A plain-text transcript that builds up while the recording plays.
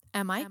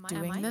Am I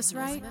doing this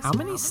right? How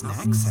many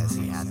snacks has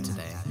he had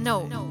today?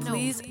 No,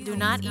 please do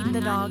not eat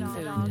the dog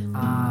food.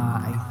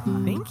 I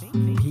think he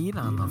peed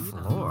on the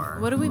floor.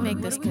 What do we make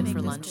this kid for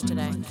lunch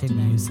today?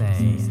 Can you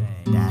say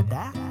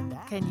Dada?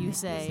 Can you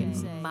say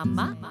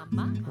Mama?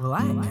 Will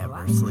I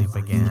ever sleep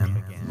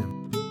again?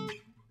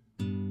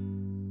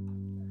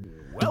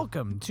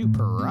 Welcome to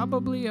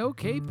Probably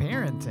Okay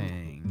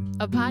Parenting,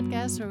 A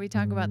podcast where we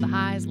talk about the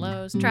highs,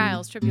 lows,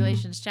 trials,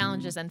 tribulations,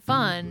 challenges, and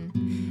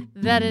fun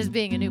that is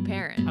being a new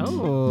parent.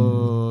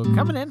 Oh,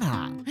 coming in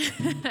hot.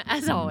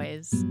 As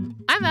always,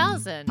 I'm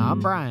Allison. I'm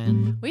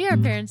Brian. We are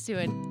parents to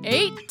an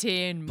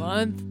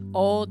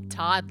 18-month-old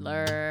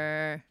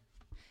toddler.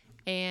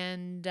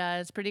 And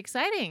it's pretty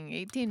exciting.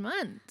 18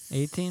 months.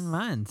 18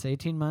 months.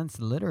 18 months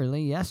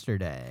literally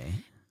yesterday.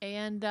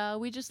 And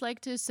we just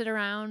like to sit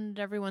around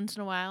every once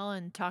in a while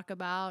and talk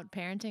about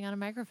parenting on a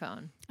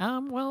microphone.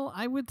 Well,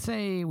 I would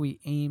say we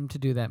aim to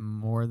do that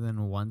more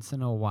than once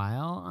in a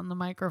while on the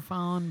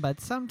microphone,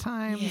 but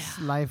sometimes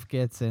life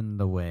gets in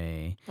the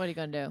way. What are you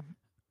going to do?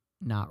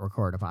 Not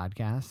record a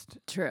podcast.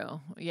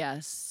 True.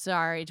 Yes.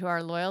 Sorry to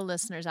our loyal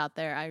listeners out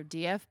there. Our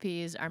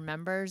DFPs are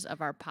members of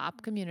our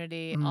pop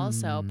community,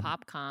 also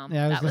PopCom.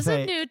 Yeah, that was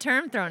a new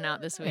term thrown out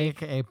this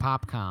week. AKA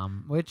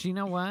PopCom, which, you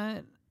know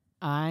what?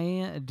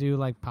 I do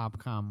like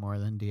PopCom more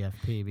than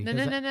DFP because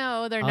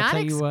No. They're I'll not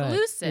tell you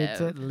exclusive. what, it's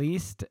at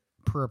least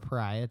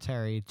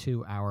proprietary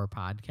to our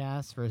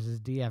podcast versus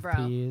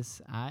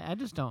DFPs. I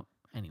just don't.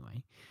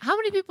 Anyway. How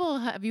many people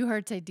have you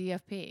heard say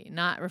DFP,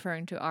 not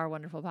referring to our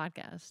wonderful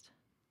podcast?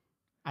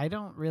 I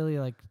don't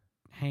really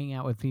hang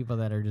out with people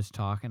that are just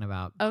talking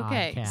about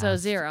Okay, podcast so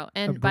zero.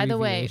 And by the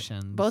way,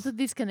 abbreviations. both of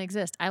these can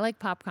exist. I like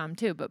PopCom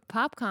too, but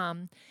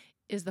PopCom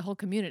is the whole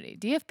community.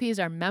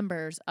 DFPs are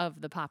members of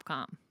the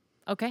PopCom.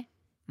 Okay?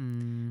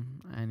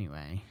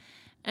 Anyway,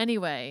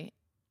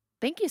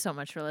 thank you so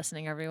much for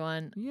listening,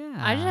 everyone. Yeah.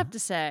 I just have to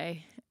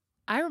say,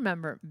 I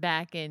remember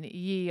back in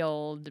ye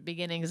old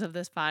beginnings of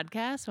this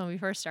podcast when we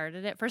first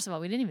started it. First of all,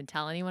 we didn't even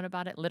tell anyone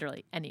about it,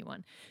 literally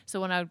anyone. So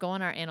when I would go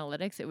on our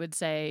analytics, it would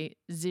say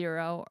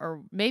 0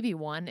 or maybe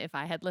 1 if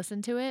I had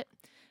listened to it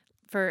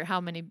for how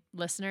many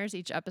listeners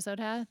each episode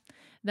had.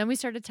 Then we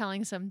started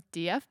telling some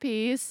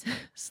DFPs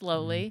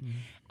slowly. Mm-hmm.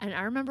 And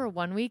I remember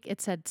one week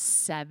it said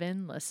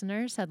 7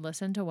 listeners had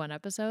listened to one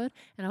episode.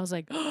 And I was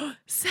like,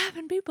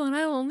 7 people. And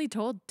I only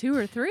told 2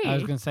 or 3. I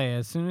was going to say,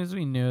 as soon as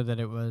we knew that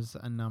it was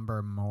a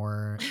number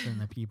more than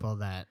the people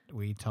that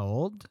we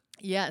told.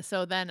 Yeah.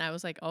 So then I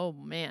was like, oh,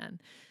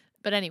 man.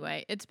 But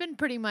anyway, it's been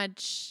pretty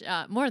much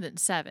more than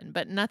 7,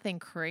 but nothing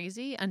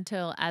crazy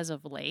until as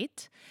of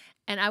late.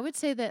 And I would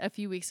say that a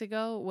few weeks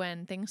ago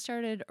when things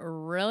started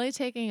really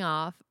taking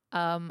off,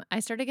 I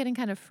started getting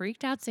kind of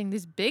freaked out seeing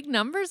these big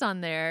numbers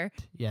on there.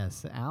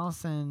 Yes,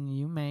 Allison,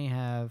 you may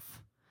have.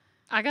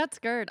 I got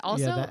scared.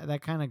 Also, yeah,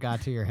 that kind of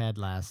got to your head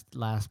last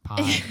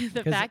pod.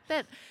 The fact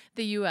that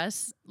the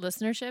U.S.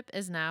 listenership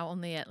is now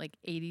only at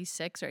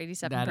 86 or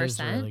 87%. That is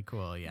really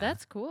cool, yeah.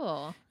 That's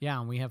cool. Yeah,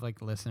 and we have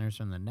listeners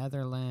from the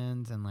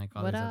Netherlands and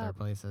all What these up? other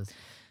places.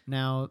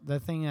 Now, the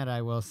thing that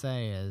I will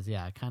say is,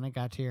 yeah, it kind of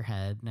got to your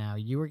head. Now,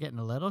 you were getting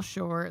a little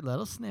short, a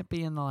little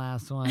snippy in the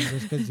last one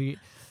just because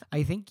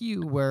I think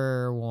you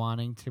were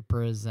wanting to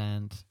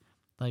present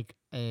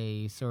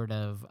a sort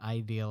of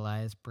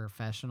idealized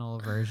professional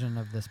version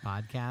of this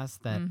podcast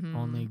that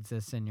only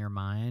exists in your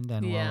mind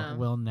and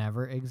will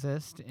never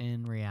exist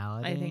in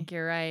reality. I think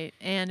you're right.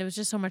 And it was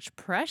just so much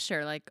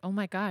pressure. Oh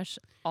my gosh,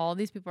 all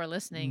these people are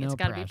listening. It's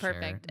got to be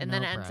perfect. And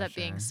then it ends up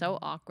being so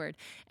awkward.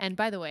 And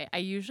by the way, I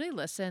usually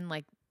listen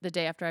the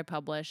day after I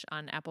publish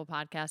on Apple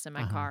Podcasts in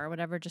my car or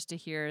whatever, just to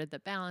hear the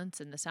balance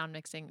and the sound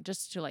mixing,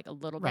 just to a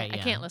little bit. Right, I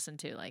yeah. can't listen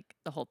to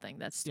the whole thing.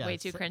 That's way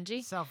too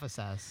cringy.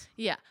 Self-assess.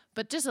 Yeah,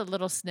 but just a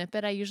little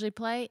snippet I usually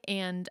play.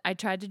 And I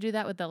tried to do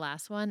that with the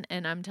last one.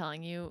 And I'm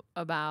telling you,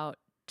 about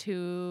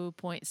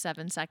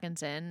 2.7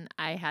 seconds in,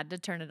 I had to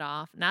turn it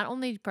off. Not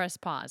only press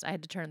pause, I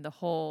had to turn the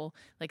whole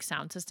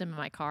sound system in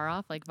my car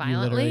off violently. You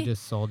literally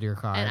just sold your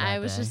car. And that I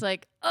was day. just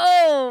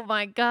oh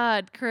my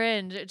God,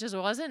 cringe. It just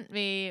wasn't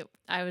me.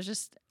 I was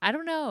just, I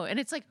don't know. And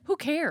it's who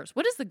cares?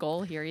 What is the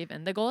goal here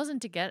even? The goal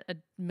isn't to get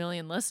 1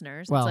 million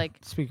listeners. Well,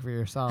 it's speak for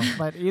yourself.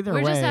 But either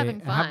we're way, just having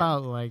how fun.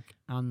 about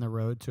on the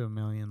road to 1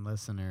 million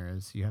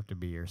listeners, you have to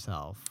be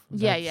yourself.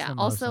 yeah. That's the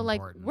most Also,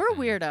 important we're thing.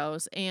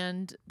 weirdos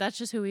and that's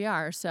just who we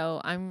are.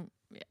 So I'm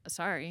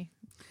sorry.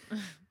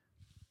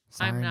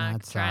 Sorry, I'm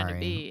not trying to sorry.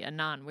 be a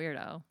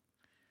non-weirdo.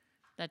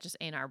 That just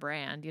ain't our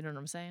brand. You know what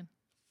I'm saying?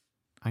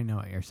 I know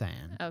what you're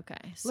saying.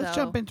 Okay. Let's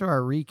jump into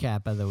our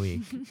recap of the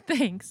week.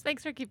 Thanks.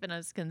 Thanks for keeping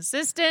us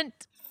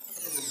consistent.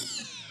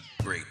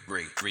 Great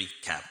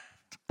recap.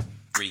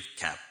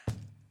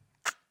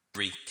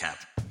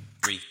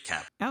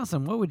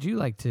 Allison, what would you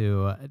like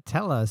to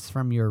tell us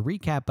from your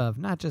recap of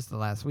not just the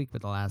last week, but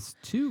the last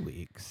 2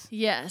 weeks?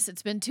 Yes,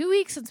 it's been 2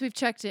 weeks since we've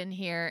checked in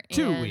here.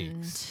 2 and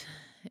weeks.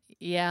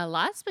 Yeah, a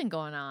lot's been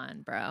going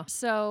on, bro.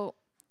 So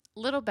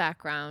little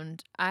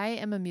background. I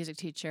am a music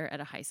teacher at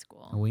a high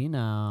school. We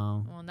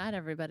know. Well, not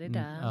everybody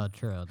does. Oh,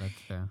 true. That's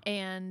true.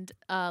 And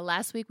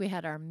last week we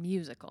had our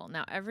musical.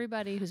 Now,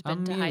 everybody who's A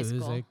been to high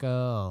school.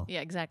 musical.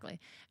 Yeah, exactly.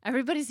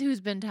 Everybody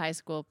who's been to high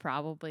school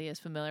probably is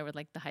familiar with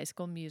like the High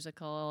School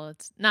Musical.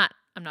 It's not,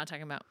 I'm not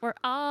talking about we're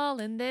all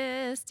in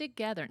this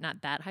together.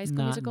 Not that High School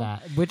Not Musical.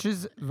 that, which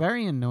is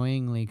very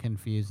annoyingly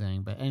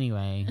confusing. But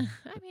anyway,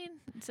 I mean,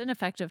 it's an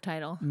effective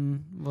title.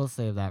 we'll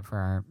save that for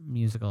our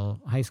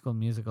High School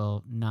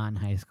Musical,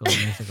 non-High School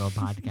Musical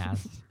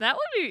podcast. That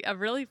would be a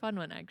really fun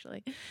one,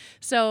 actually.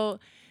 So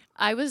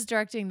I was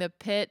directing the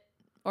pit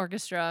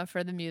orchestra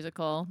for the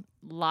musical.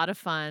 A lot of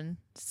fun.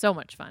 So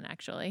much fun,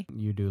 actually.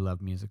 You do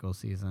love musical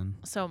season.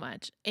 So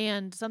much.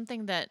 And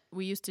something that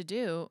we used to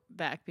do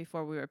back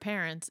before we were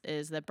parents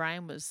is that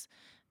Brian was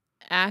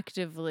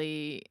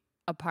actively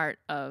a part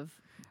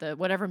of the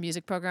whatever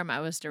music program I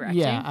was directing.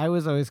 Yeah, I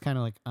was always kind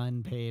of like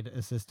unpaid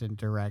assistant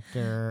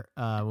director,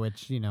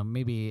 which,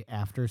 maybe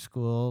after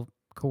school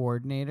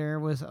coordinator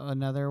was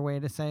another way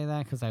to say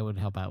that, because I would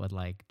help out with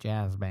like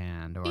jazz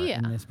band or Yeah.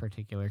 in this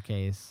particular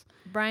case.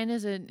 Brian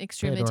is an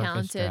extremely Pit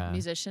talented orchestra.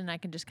 musician. I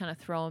can just kind of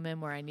throw him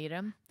in where I need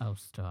him. Oh,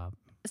 stop.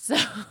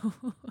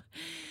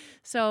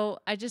 So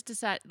I just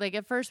decided, like,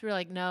 at first we were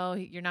like, no,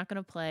 you're not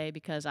going to play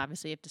because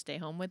obviously you have to stay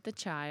home with the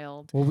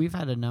child. Well, we've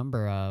had a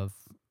number of,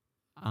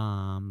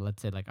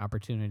 let's say, like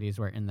opportunities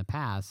where in the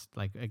past,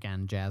 like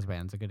again, jazz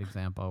band's a good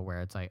example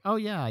where it's like, oh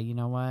yeah, you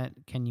know what?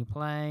 Can you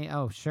play?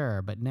 Oh,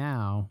 sure. But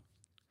now,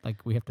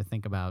 like, we have to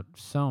think about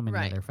so many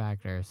Right. other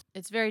factors.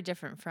 It's very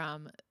different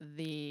from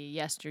the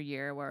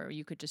yesteryear where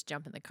you could just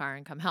jump in the car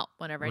and come help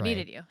whenever I Right.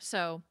 needed you.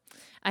 So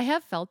I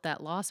have felt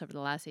that loss over the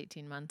last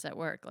 18 months at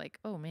work. Like,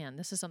 oh man,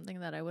 this is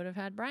something that I would have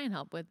had Brian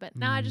help with, but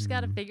now I just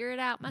got to figure it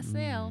out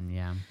myself.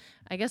 Yeah.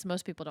 I guess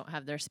most people don't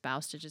have their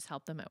spouse to just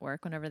help them at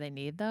work whenever they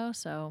need, though.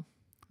 So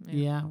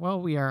Yeah. Well,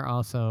 we are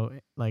also,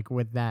 like,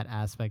 with that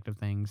aspect of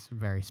things,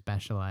 very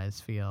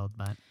specialized field,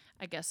 but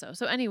I guess so.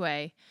 So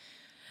anyway,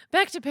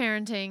 back to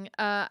parenting.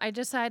 I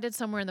decided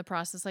somewhere in the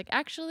process, like,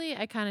 actually,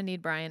 I kind of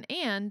need Brian,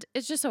 and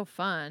it's just so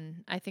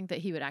fun. I think that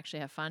he would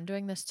actually have fun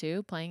doing this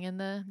too, playing in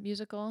the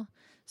musical.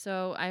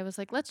 So I was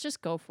like, let's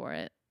just go for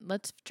it.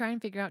 Let's try and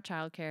figure out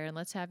childcare, and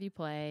let's have you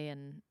play,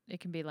 and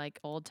it can be like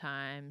old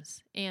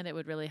times, and it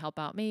would really help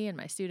out me and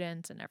my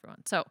students and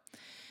everyone. So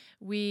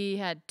we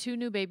had 2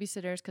 new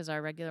babysitters because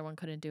our regular one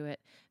couldn't do it,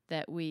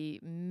 that we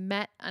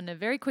met on a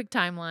very quick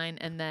timeline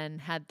and then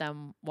had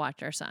them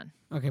watch our son.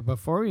 okay,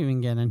 before we even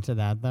get into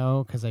that,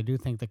 though, because I do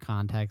think the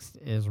context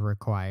is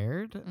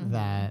required,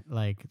 that,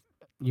 like,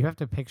 you have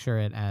to picture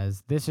it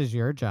as this is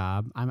your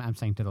job. I'm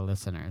saying to the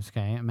listeners,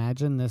 okay?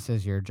 Imagine this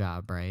is your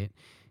job, right?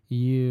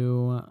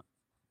 You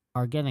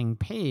are getting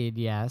paid,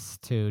 yes,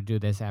 to do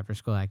this after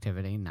school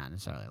activity. Not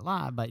necessarily a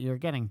lot, but you're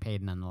getting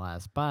paid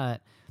nonetheless.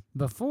 But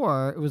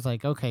before, it was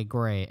like, okay,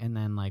 great. And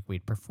then, like,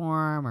 we'd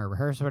perform or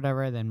rehearse or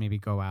whatever, then maybe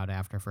go out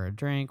after for a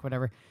drink,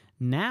 whatever.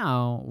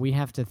 Now we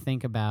have to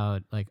think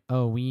about, like,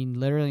 oh, we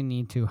literally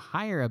need to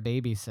hire a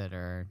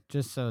babysitter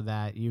just so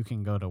that you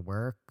can go to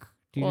work.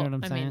 Do you know what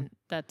I'm saying? I mean,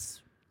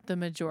 that's the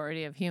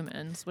majority of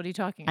humans. What are you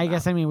talking I about?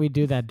 guess, I mean, we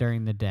do that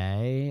during the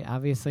day,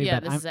 obviously, Yeah,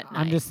 but this is at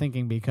I'm night. just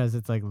thinking because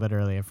it's like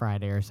literally a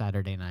Friday or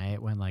Saturday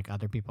night when like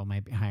other people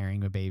might be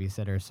hiring a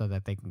babysitter so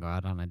that they can go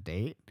out on a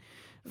date.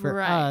 For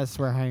Right. us,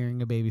 we're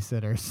hiring a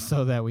babysitter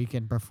so that we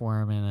can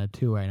perform in a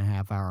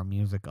 2.5 hour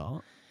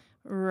musical.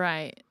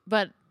 Right.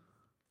 But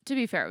to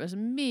be fair, it was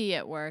me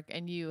at work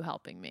and you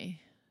helping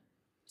me.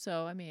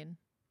 So, I mean,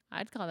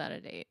 I'd call that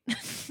a date.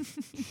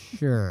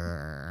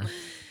 Sure.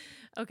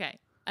 Okay.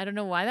 I don't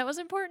know why that was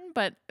important,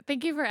 but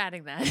thank you for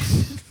adding that.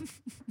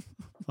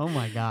 Oh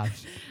my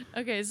gosh.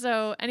 Okay,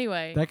 so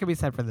anyway. That could be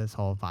said for this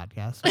whole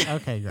podcast.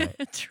 Okay, great.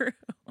 True.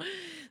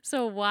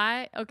 So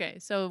why? Okay,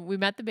 so we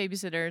met the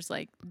babysitters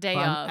like day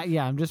Well, of.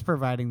 I'm just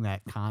providing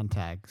that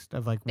context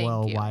of like, Thank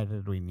well, you. why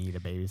did we need a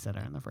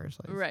babysitter in the first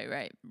place?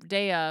 Right.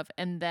 Day of.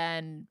 And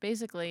then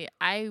basically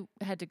I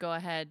had to go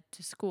ahead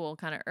to school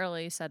kind of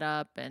early, set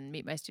up and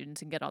meet my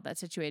students and get all that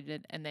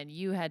situated. And then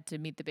you had to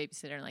meet the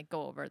babysitter and like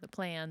go over the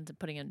plans and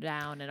putting them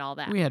down and all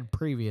that We had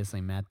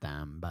previously met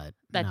them, but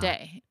that not-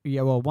 day.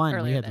 Yeah, well, one, we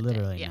Earlier had that day,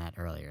 literally yeah. met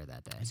earlier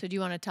that day. So do you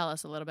want to tell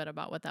us a little bit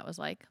about what that was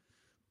like?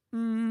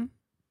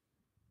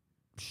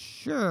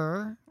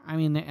 Sure. I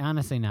mean,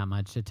 honestly, not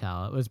much to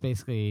tell. It was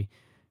basically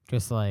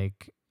just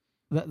like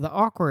the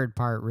awkward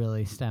part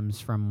really stems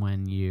from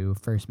when you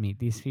first meet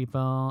these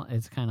people.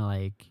 It's kind of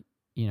like,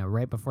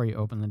 right before you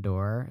open the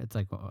door, it's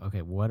like,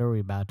 okay, what are we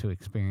about to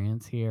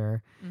experience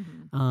here?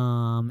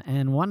 Mm-hmm.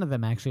 And one of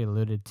them actually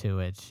alluded to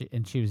it,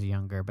 and she was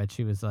younger, but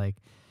she was like,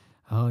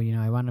 oh,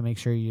 I want to make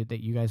sure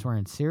that you guys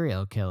weren't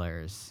serial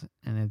killers.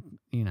 And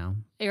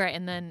You're right.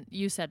 And then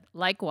you said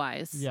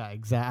likewise. yeah,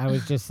 exactly. I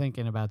was just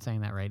thinking about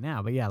saying that right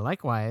now. But yeah,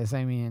 likewise,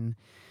 I mean,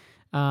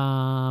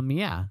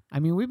 yeah. I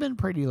mean, we've been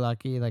pretty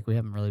lucky. Like, we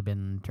haven't really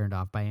been turned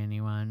off by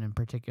anyone in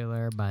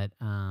particular, but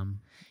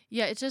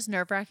Yeah, it's just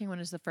nerve-wracking when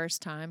it's the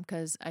first time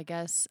because I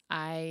guess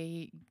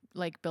I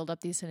like build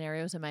up these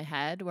scenarios in my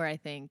head where I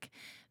think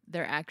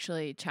they're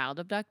actually child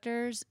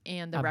abductors,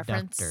 and the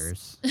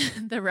Abductors.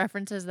 the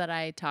references that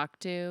I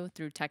talked to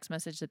through text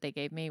message that they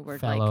gave me were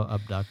Fellow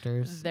like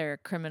abductors. their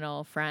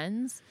criminal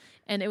friends,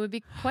 and it would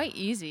be quite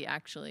easy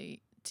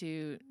actually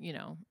to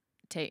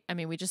take. I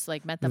mean, we just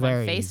like met them on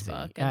Very easy.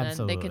 Facebook, and then they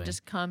Absolutely. could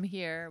just come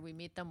here. We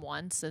meet them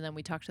once, and then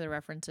we talk to the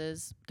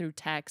references through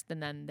text,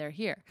 and then they're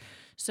here.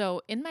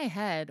 So in my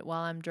head,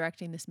 while I'm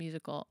directing this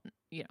musical,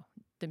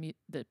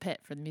 the pit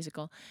for the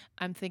musical,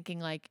 I'm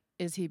thinking like,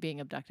 is he being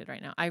abducted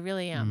right now? I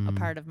really am a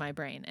part of my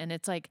brain, and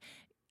it's like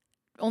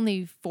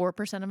only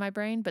 4% of my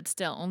brain, but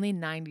still only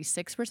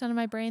 96% of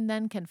my brain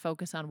then can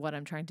focus on what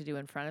I'm trying to do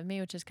in front of me,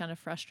 which is kind of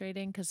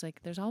frustrating because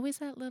like there's always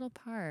that little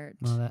part.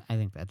 Well, I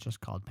think that's just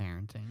called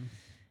parenting.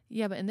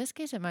 Yeah, but in this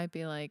case, it might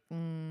be like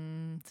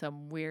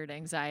some weird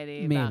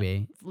anxiety Maybe.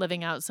 about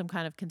living out some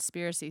kind of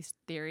conspiracy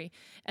theory.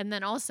 And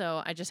then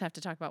also, I just have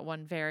to talk about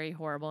one very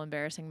horrible,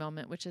 embarrassing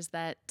moment, which is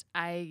that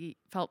I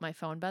felt my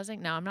phone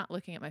buzzing. Now, I'm not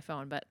looking at my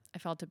phone, but I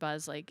felt it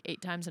buzz like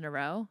 8 times in a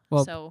row.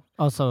 Well, So,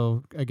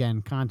 Also,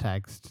 again,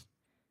 context.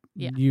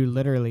 Yeah. You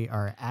literally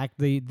are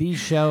the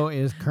show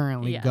is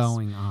currently Yes.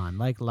 going on.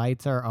 Like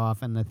lights are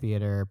off in the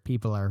theater.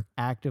 People are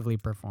actively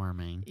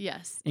performing,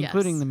 yes.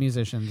 including yes. the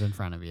musicians in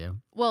front of you.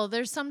 Well,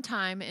 there's some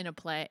time in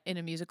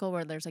a musical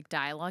where there's like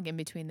dialogue in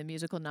between the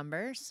musical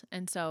numbers.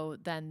 And so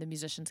then the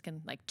musicians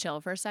can like chill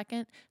for a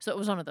second. So it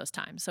was one of those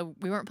times. So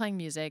we weren't playing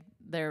music.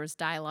 There was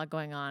dialogue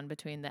going on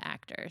between the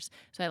actors.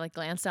 So I like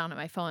glanced down at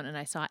my phone and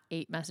I saw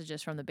 8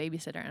 messages from the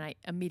babysitter. And I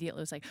immediately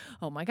was like,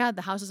 oh my God,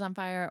 the house is on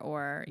fire,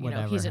 or,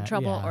 Whatever he's in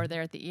trouble, yeah. or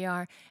they're at the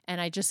ER. And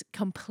I just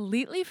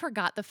completely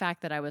forgot the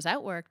fact that I was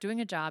at work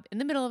doing a job in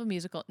the middle of a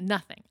musical.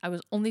 Nothing. I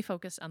was only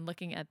focused on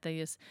looking at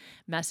these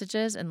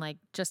messages and like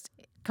just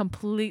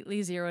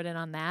completely zeroed in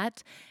on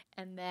that.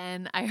 And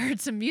then I heard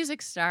some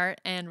music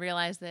start and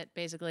realized that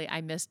basically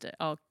I missed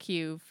a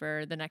cue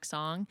for the next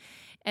song.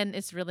 And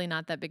it's really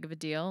not that big of a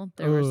deal.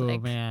 There was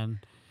like man.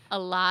 a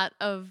lot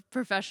of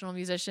professional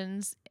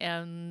musicians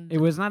and It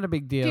was not a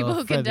big deal. people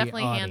who for can the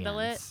definitely handle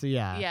it. audience.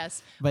 Yeah.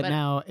 Yes. But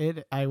now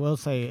I will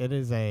say it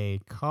is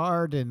a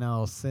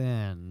cardinal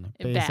sin,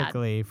 Bad.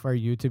 basically, for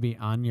you to be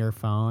on your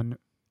phone.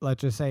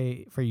 Let's just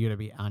say for you to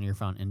be on your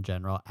phone in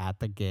general at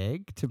the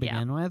gig to Yeah.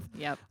 begin with,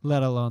 Yep.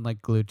 let alone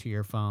like glued to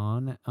your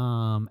phone.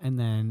 And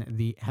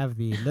then have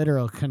the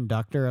literal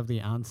conductor of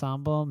the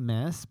ensemble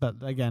miss. But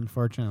again,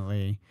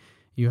 fortunately,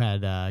 you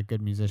had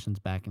good musicians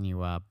backing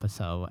you up.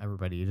 So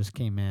everybody, you just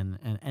came in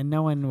and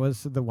no one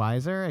was the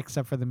wiser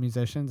except for the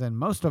musicians. And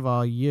most of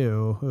all,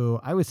 you, who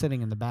I was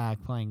sitting in the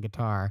back playing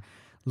guitar,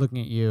 looking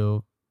at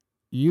you.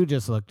 You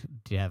just looked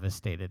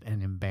devastated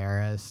and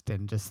embarrassed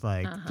and just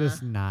like,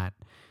 just not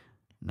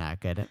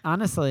good. And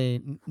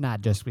honestly, not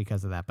just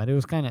because of that, but it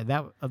was kind of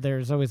that.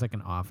 There's always like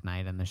an off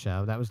night in the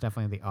show. That was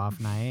definitely the off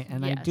night.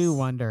 And I do Yes.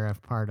 wonder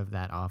if part of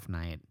that off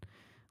night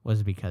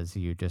was because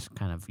you just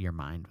kind of, your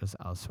mind was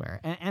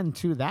elsewhere. And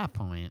to that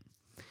point,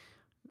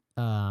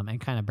 and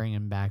kind of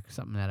bringing back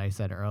something that I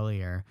said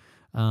earlier,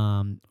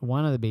 one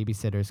of the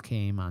babysitters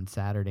came on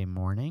Saturday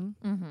morning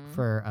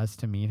for us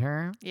to meet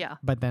her. Yeah.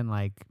 But then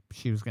like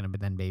she was going to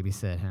then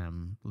babysit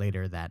him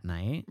later that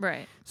night.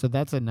 Right. So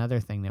that's another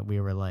thing that we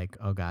were like,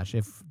 oh gosh,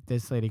 if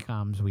this lady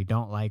comes, we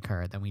don't like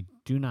her, then we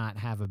do not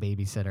have a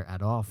babysitter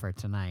at all for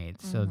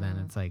tonight. So then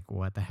it's like,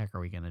 what the heck are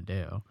we going to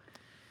do?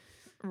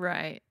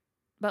 Right.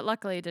 But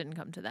luckily it didn't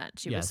come to that.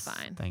 She was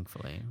fine.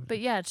 Thankfully. But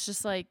yeah, it's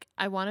just like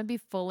I want to be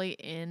fully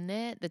in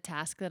it, the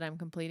task that I'm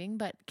completing,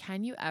 but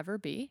can you ever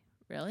be,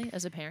 really,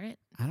 as a parent?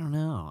 I don't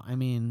know. I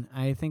mean,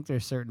 I think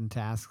there's certain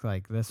tasks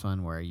like this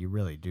one where you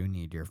really do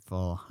need your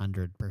full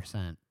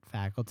 100%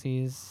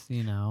 faculties,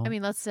 you know? I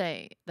mean, let's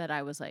say that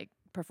I was like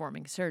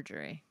performing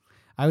surgery.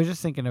 I was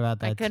just thinking about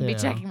that I couldn't too. be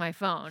checking my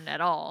phone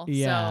at all.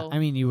 Yeah, So I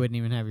mean, you wouldn't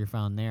even have your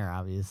phone there,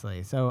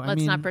 obviously. So I let's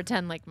mean, not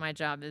pretend like my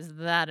job is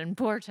that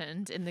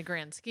important in the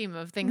grand scheme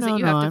of things no, that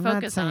you no, have to I'm not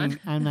focus saying, on.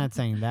 I'm not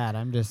saying that.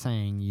 I'm just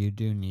saying you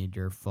do need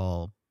your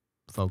full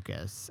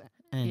focus.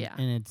 And, Yeah.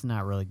 and it's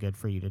not really good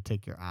for you to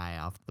take your eye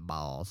off the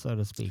ball, so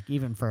to speak,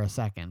 even for a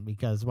second.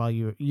 Because while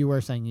you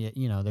were saying,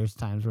 you know, there's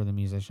times where the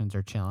musicians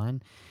are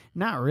chilling.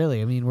 Not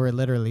really. I mean, we're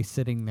literally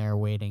sitting there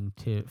waiting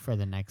for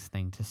the next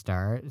thing to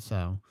start.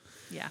 So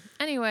Yeah.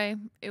 Anyway,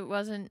 it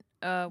wasn't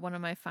one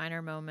of my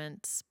finer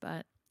moments,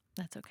 but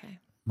that's okay.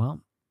 well,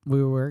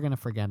 we were going to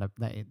forget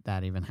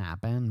that even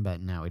happened,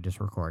 but now we just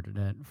recorded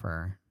it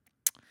for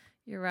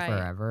You're right.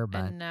 forever.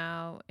 But And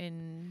now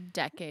in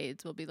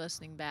decades we'll be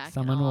listening back. and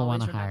someone I'll will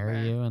want always to hire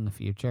remember. you in the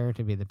future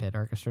to be the pit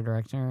orchestra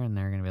director, and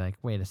they're going to be like,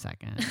 wait a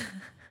second.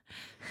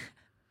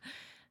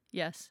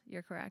 Yes,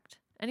 you're correct.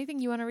 Anything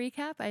you want to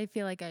recap? I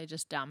feel like I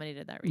just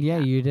dominated that recap. Yeah,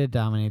 you did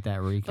dominate that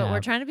recap. But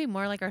we're trying to be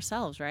more like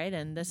ourselves, right?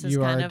 And this is You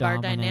kind are a of our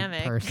dominant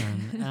dynamic.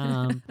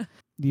 person.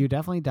 You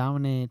definitely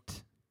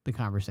dominate the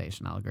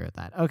conversation. I'll agree with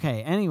that.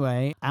 Okay,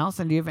 anyway,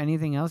 Allison, do you have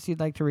anything else you'd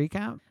like to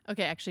recap?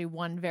 Okay, actually,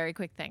 one very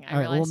quick thing. I All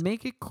right, well, realized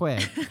make it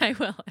quick. I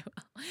will.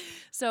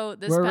 So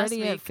this We're past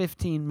already week, at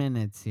 15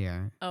 minutes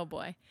here. oh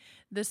boy,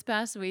 this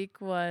past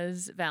week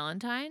was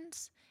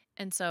Valentine's,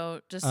 and so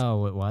just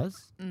Oh, it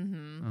was?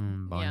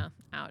 mm-hmm. Boy. Yeah,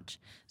 ouch.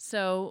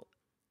 So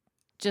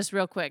just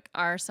real quick,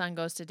 our son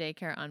goes to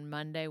daycare on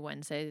Monday,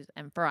 Wednesdays,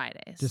 and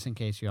Fridays. Just in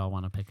case you all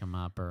want to pick him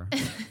up or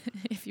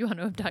if you want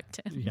to abduct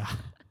him. yeah.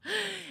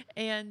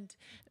 And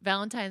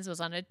Valentine's was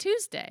on a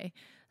Tuesday.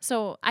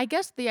 So I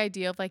guess the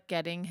idea of like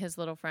getting his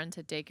little friend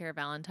to daycare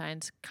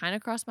Valentine's kind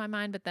of crossed my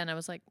mind, but then I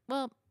was like,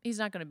 well, he's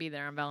not going to be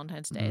there on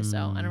Valentine's Day, so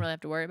I don't really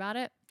have to worry about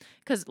it.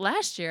 Because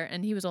last year,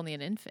 and he was only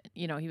an infant,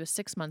 he was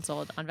 6 months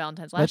old on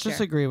Valentine's Let's last year.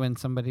 just agree when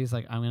somebody's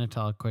like, I'm going to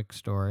tell a quick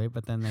story,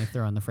 but then they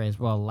throw in the phrase,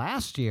 well,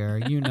 last year,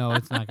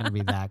 it's not going to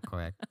be that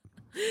quick.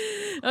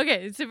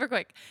 Okay, super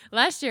quick.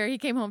 Last year, he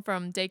came home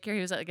from daycare. He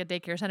was at like a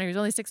daycare center. He was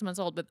only 6 months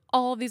old with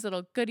all these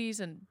little goodies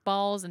and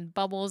balls and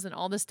bubbles and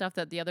all this stuff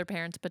that the other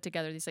parents put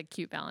together, these like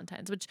cute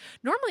Valentines, which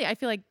normally I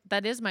feel like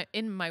that is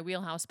in my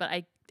wheelhouse, but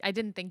I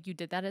didn't think you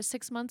did that at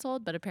 6 months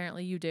old, but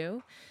apparently you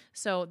do.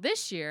 So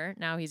this year,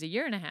 now he's a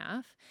year and a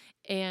half,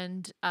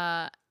 and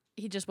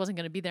he just wasn't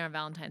going to be there on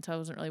Valentine's, so I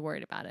wasn't really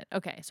worried about it.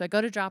 Okay, so I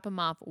go to drop him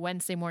off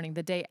Wednesday morning,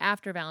 the day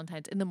after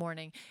Valentine's in the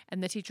morning,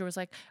 and the teacher was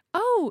like,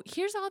 oh,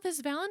 here's all this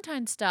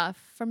Valentine's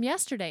stuff from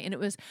yesterday, and it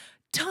was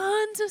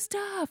tons of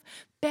stuff.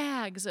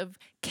 Bags of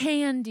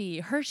candy,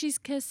 Hershey's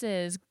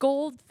Kisses,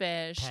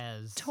 goldfish,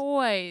 Pez.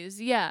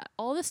 toys, yeah,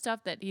 all the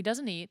stuff that he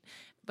doesn't eat.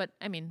 But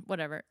I mean,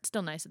 whatever. It's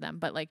still nice of them.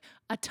 But like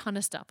a ton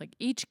of stuff. Like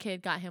each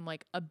kid got him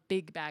like a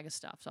big bag of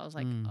stuff. So I was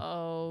like,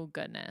 oh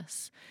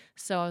goodness.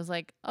 So I was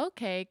like,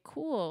 okay,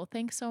 cool.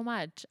 Thanks so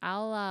much.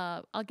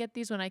 I'll get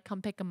these when I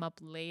come pick them up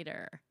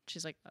later.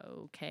 She's like,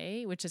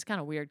 okay, which is kind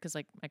of weird because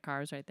like my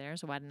car is right there.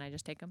 So why didn't I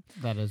just take them?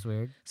 That is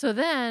weird. So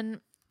then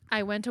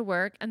I went to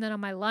work, and then on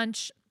my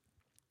lunch,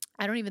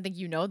 I don't even think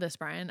you know this,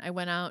 Brian. I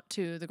went out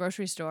to the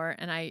grocery store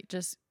and I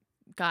just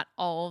got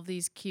all of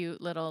these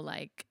cute little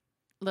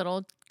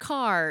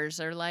cars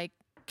or like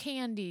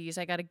candies.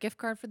 I got a gift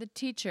card for the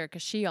teacher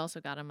because she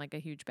also got him like a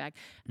huge bag.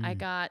 I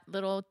got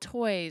little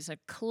toys, a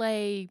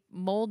clay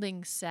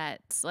molding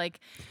sets. Like,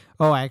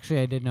 oh, actually,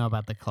 I did know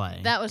about the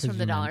clay. that was from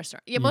the dollar store.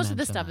 Yeah, most of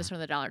the mentioned stuff that. is from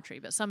the Dollar Tree,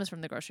 but some is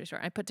from the grocery store.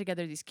 I put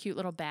together these cute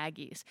little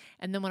baggies.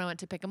 And then when I went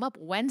to pick them up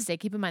Wednesday,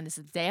 keep in mind, this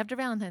is the day after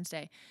Valentine's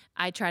Day,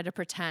 I tried to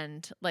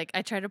pretend, like,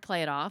 I tried to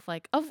play it off.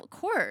 Like, of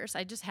course,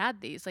 I just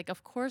had these. Like,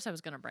 of course I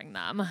was going to bring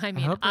them. I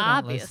mean, I hope they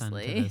obviously. don't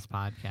listen to this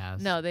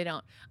podcast. No, they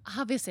don't.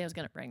 Obviously, I was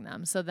going to bring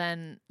them. So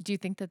then, do you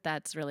think that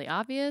that's really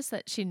obvious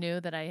that she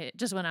knew that I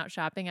just went out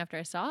shopping after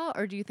I saw,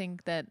 or do you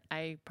think that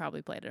I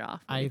probably played it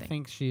off? What do you I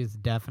think she's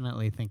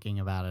definitely thinking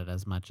about it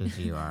as much as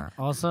you are.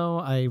 Also,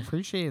 I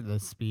appreciate the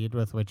speed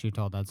with which you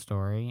told that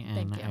story,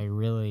 and Thank you. I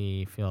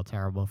really feel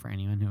terrible for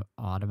anyone who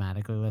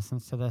automatically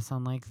listens to this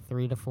on like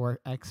 3 to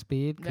 4x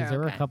speed, because They're there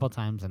were a okay. couple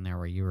times in there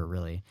where you were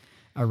really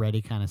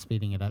already kind of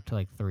speeding it up to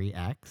like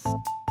 3x.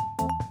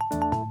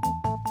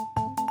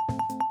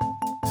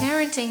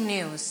 Parenting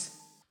news.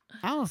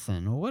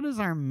 Allison, what is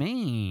our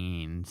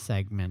main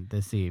segment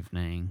this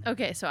evening?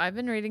 Okay, so I've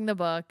been reading the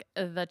book,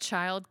 The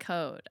Child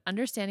Code,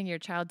 Understanding Your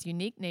Child's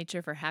Unique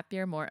Nature for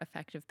Happier, More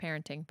Effective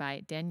Parenting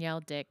by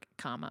Danielle Dick,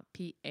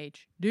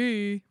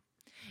 PhD.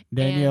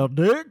 Danielle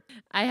Dick?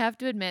 I have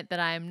to admit that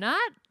I am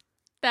not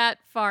that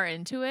far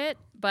into it,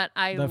 but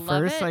I The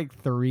love first it. like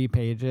 3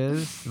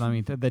 pages,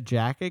 the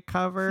jacket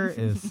cover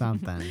is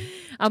something.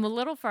 I'm a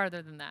little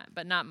farther than that,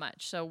 but not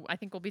much. So I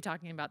think we'll be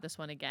talking about this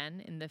one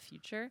again in the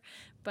future.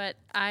 But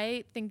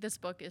I think this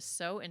book is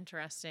so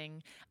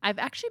interesting. I've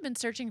actually been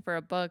searching for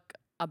a book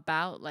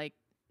about like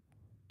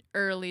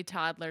early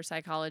toddler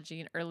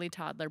psychology and early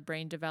toddler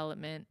brain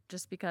development,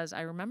 just because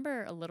I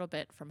remember a little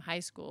bit from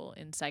high school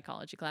in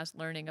psychology class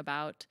learning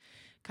about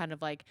kind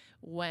of like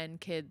when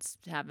kids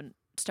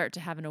start to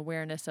have an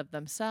awareness of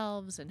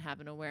themselves and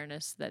have an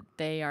awareness that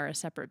they are a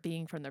separate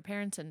being from their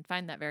parents, and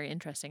find that very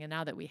interesting. And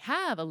now that we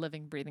have a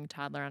living, breathing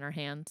toddler on our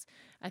hands,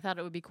 I thought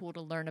it would be cool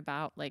to learn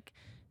about like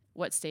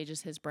what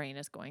stages his brain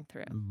is going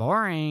through.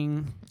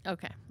 Boring.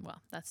 Okay,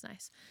 well, that's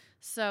nice.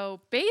 So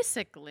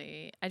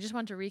basically, I just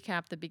want to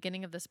recap the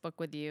beginning of this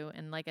book with you.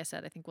 And like I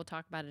said, I think we'll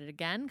talk about it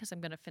again because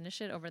I'm going to finish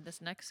it over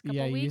this next couple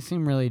Yeah, you weeks.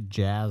 seem really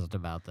jazzed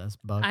about this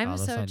book. I'm all of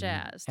a so sudden.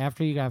 jazzed.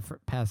 After you got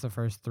past the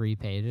first 3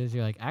 pages,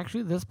 you're like,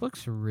 actually, this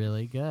book's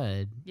really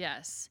good.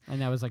 Yes.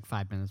 And that was like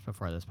 5 minutes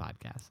before this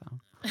podcast.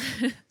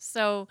 So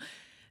So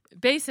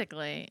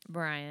basically,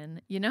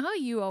 Brian, you know how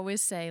you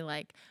always say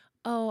like,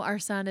 oh, our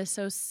son is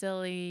so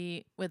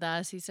silly with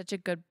us. He's such a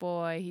good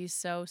boy. He's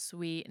so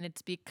sweet. And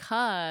it's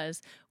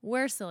because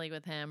we're silly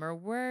with him, or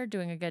we're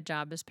doing a good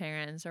job as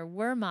parents, or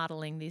we're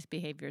modeling these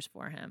behaviors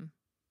for him.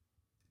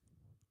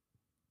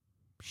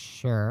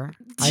 sure.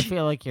 I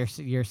feel like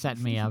you're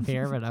setting me up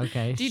here, but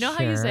okay. Do you know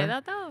how you say sure.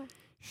 that though?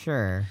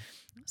 Sure.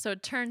 So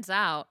it turns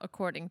out,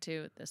 according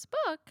to this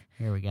book,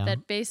 Here we go.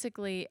 that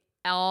basically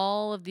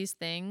all of these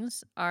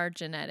things are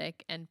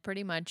genetic, and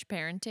pretty much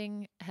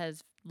parenting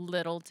has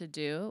little to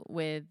do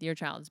with your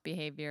child's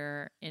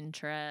behavior,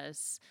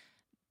 interests,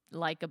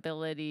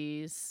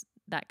 likabilities,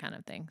 that kind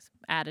of things,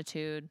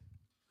 attitude.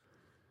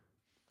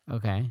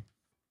 Okay.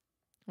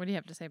 What do you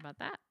have to say about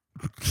that?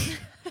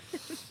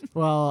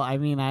 Well, I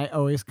mean, I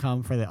always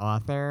come for the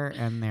author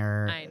and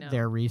I know.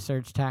 their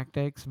research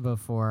tactics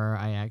before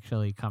I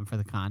actually come for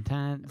the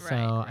content. Right, So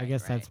I right,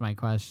 guess that's right. my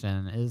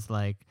question is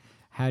like,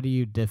 how do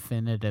you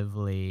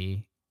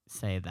definitively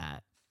say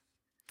that?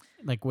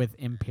 Like with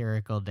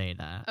empirical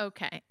data.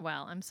 Okay.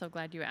 Well, I'm so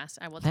glad you asked.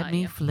 I will Let tell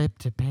me you. flip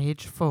to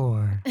page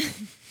 4.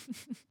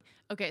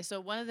 Okay,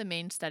 so one of the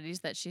main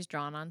studies that she's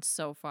drawn on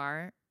so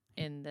far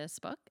in this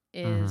book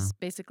Uh-huh. is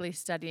basically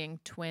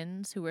studying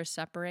twins who were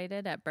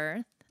separated at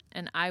birth.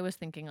 And I was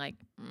thinking, like,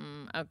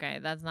 okay,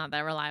 that's not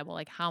that reliable.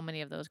 Like, how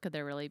many of those could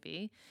there really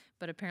be?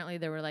 But apparently,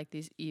 there were like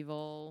these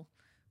evil,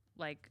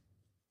 like,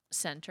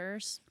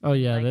 centers. Oh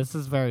yeah, Like- this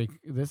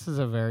is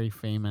a very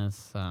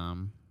famous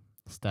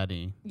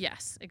study.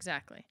 Yes,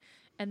 exactly.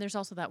 And there's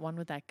also that one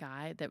with that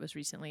guy that was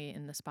recently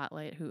in the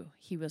spotlight who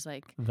he was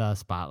like, The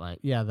spotlight.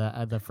 Yeah,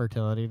 the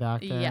fertility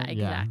doctor. Yeah,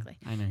 exactly.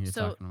 I know who you're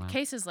so talking about.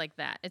 cases like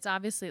that, it's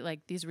obviously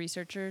like these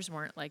researchers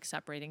weren't like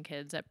separating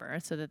kids at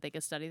birth so that they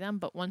could study them.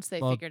 But once they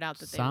Well, figured out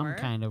that they some were,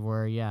 kind of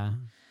were, yeah.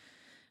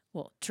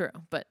 well, true,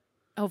 but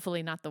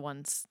hopefully not the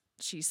ones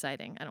she's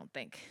citing. I don't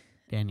think.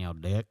 Danielle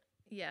Dick.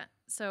 Yeah.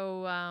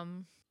 So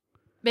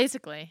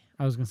basically,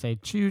 I was gonna say,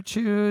 choo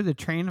choo. The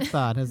train of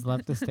thought has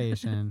left the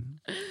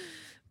station.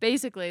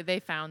 basically, they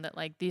found that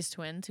like these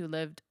twins who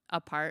lived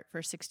apart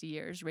for 60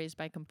 years, raised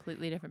by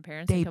completely different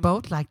parents, They in com-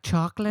 both like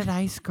chocolate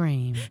ice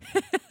cream.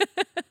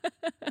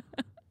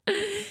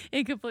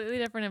 in completely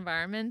different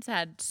environments,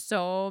 had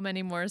so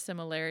many more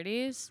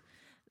similarities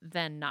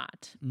than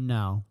not.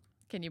 No,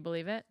 Can you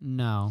believe it?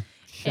 no.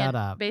 Shut And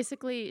up.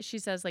 Basically, she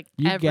says like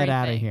You everything. get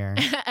outta here.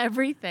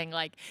 Everything.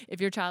 Like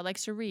if your child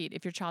likes to read,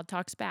 if your child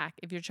talks back,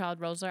 if your child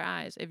rolls their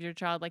eyes, if your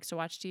child likes to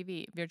watch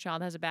TV, if your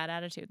child has a bad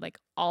attitude, like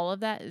all of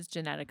that is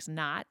genetics,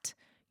 not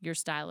your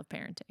style of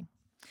parenting.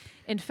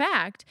 In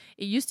fact,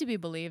 it used to be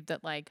believed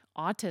that like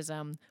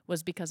autism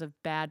was because of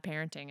bad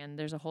parenting, and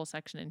there's a whole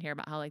section in here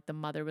about how like the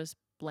mother was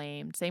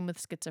blamed. Same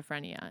with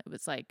schizophrenia. It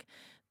was like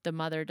the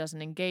mother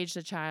doesn't engage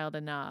the child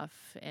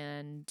enough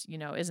and, you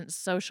know, isn't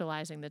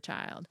socializing the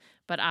child.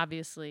 But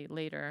obviously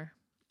later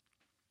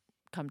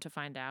come to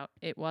find out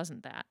it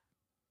wasn't that.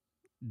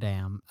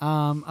 Damn.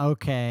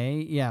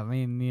 Okay. Yeah. I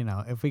mean,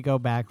 if we go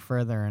back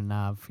further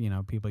enough,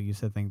 people used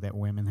to think that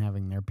women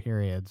having their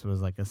periods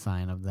was like a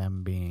sign of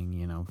them being,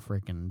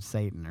 freaking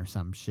Satan or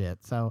some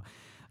shit. So,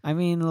 I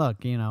mean, look,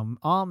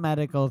 all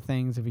medical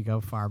things, if you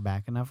go far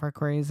back enough, are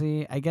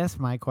crazy. I guess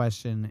my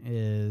question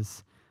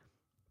is,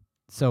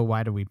 so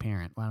why do we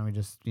parent? Why don't we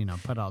just,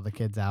 put all the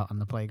kids out on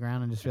the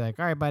playground and just be like,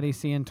 all right, buddy,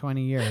 see you in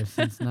 20 years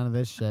since none of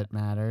this shit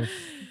matters.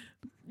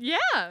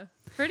 Yeah,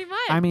 pretty much.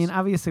 I mean,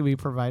 obviously we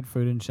provide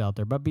food and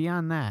shelter, but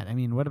beyond that, I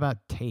mean, what about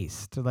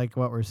taste? Like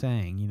what we're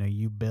saying,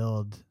 you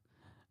build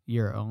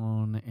your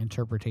own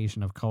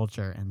interpretation of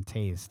culture and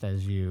taste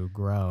as you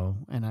grow.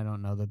 And I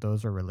don't know that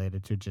those are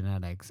related to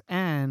genetics.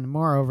 And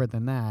moreover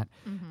than that,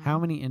 how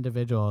many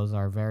individuals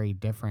are very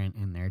different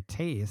in their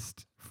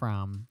taste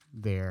from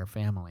their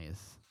families?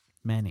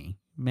 Many.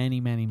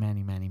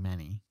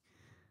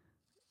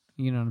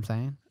 You know what I'm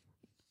saying?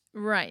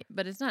 Right,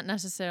 but it's not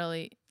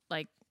necessarily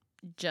like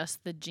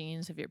just the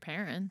genes of your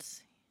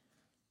parents.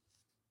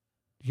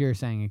 You're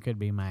saying it could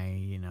be my,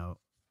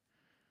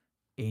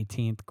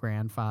 18th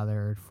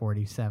grandfather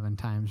 47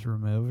 times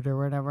removed or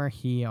whatever.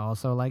 He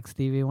also likes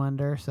Stevie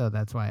Wonder, so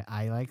that's why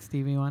I like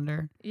Stevie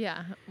Wonder.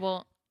 Yeah,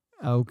 well,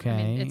 Okay.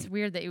 I mean, it's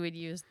weird that you would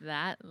use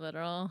that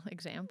literal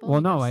example.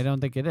 Well, no, because- I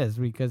don't think it is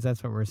because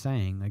that's what we're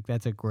saying. Like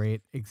that's a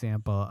great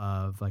example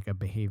of like a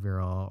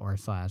behavioral or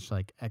 /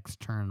 like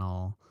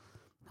external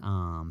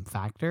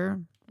factor,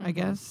 I Mhm.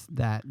 guess,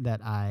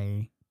 that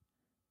I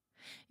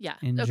Yeah.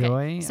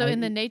 enjoy. Okay. So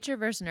in the nature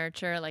versus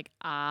nurture, like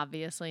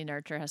obviously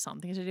nurture has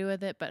something to do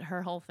with it, but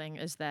her whole thing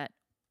is that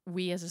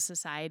we as a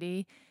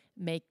society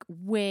make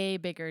way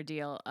bigger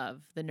deal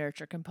of the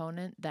nurture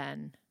component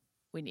than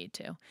we need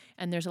to.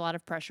 And there's a lot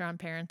of pressure on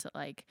parents that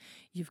like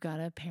you've got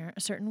to parent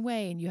a certain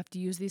way and you have to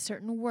use these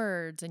certain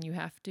words and you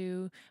have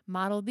to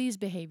model these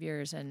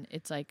behaviors, and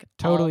it's like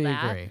totally all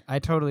that. agree. I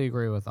totally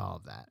agree with all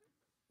of that.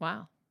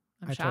 Wow.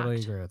 I'm I shocked. totally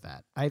agree with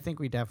that. I think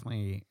we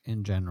definitely,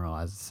 in general,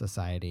 as a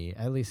society,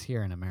 at least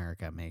here in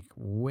America, make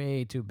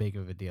way too big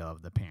of a deal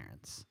of the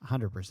parents.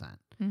 100%.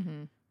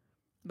 Mm-hmm.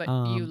 But you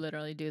Um,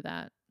 literally do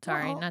that.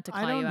 Sorry, Well, not to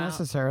I call don't you out.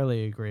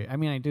 necessarily agree. I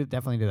mean, I do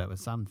definitely do that with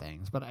some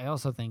things, but I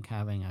also think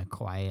having a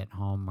quiet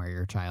home where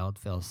your child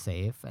feels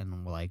safe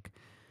and like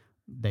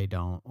they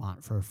don't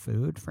want for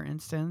food, for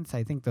instance,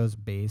 I think those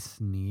base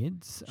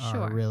needs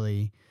Sure. are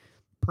really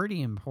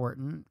pretty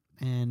important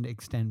and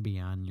extend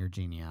beyond your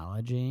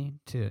genealogy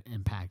to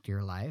impact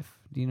your life.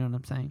 Do you know what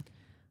I'm saying?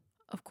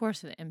 Of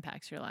course, it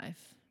impacts your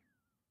life.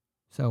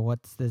 So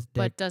what's this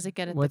But Dick? does it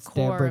get at What's the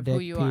core Deborah of Dick who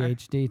you are?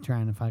 PhD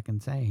trying to fucking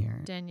say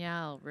here?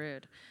 Danielle,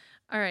 rude.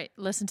 All right,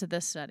 listen to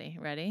this study.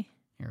 Ready?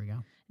 Here we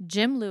go.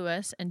 Jim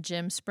Lewis and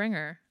Jim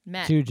Springer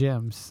met 2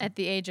 gyms. at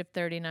the age of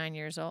 39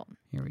 years old.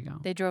 Here we go.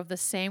 They drove the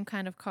same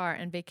kind of car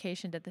and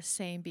vacationed at the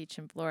same beach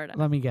in Florida.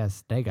 Let me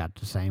guess. They got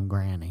the same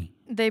granny.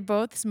 They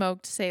both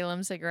smoked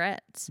Salem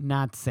cigarettes.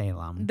 Not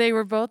Salem. They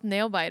were both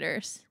nail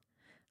biters.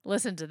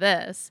 listen to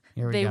this.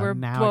 Here we They go. were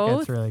Now it both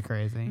gets really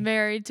crazy.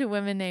 married to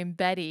women named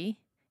Betty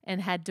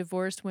and had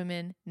divorced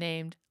women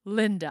named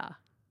Linda.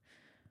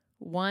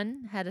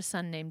 One had a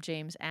son named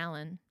James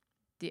Allen.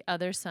 The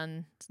other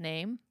son's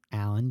name,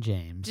 Alan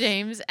James.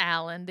 James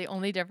Allen. The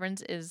only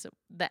difference is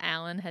the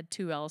Allen had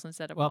 2 L's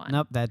instead of Well, 1.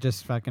 nope. That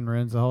just fucking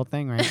ruins the whole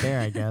thing right there,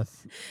 I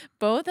guess.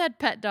 Both had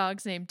pet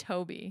dogs named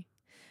Toby.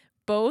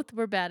 Both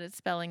were bad at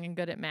spelling and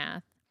good at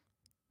math.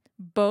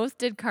 Both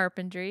did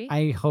carpentry.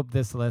 I hope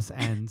this list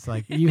ends.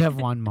 Like, you have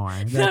one more.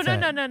 No, That's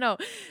it. no.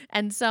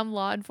 And some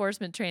law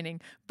enforcement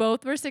training.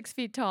 Both were 6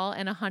 feet tall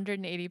and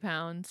 180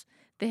 pounds.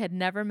 They had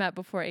never met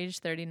before age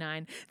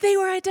 39. They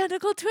were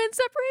identical twins,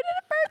 separated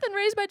at birth and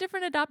raised by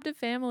different adoptive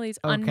families,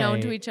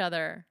 unknown to Okay. each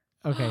other.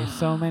 Okay,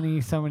 so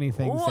many things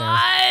there.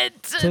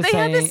 What? To They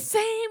had the say-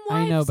 same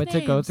wives' I know, but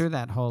to go names. through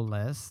that whole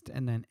list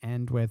and then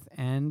end with,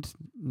 and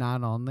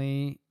not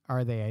only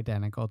are they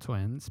identical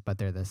twins, but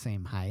they're the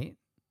same height.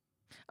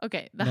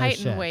 Okay, the No height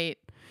shit. and weight,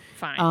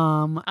 fine.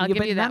 I'll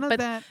give you that, None but of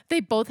that. They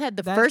both had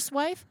the That's- first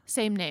wife,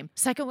 same name.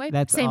 Second wife,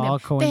 That's same all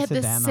name. They had the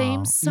coincidental. same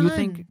You son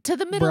think- to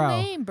the middle bro,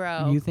 name,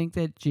 bro. You think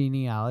that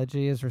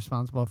genealogy is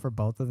responsible for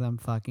both of them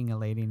fucking a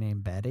lady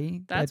named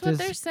Betty? That's That what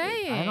they're just-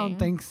 saying. I don't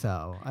think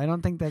so. I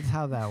don't think that's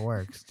how that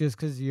works. Just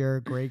because your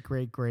great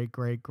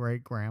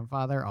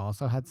grandfather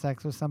also had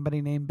sex with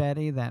somebody named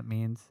Betty, that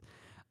means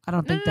I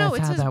don't think No, that's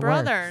it's how his that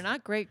brother, works.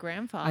 not great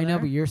grandfather. I know,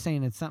 but you're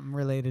saying it's something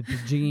related to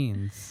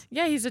genes.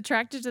 yeah, he's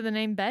attracted to the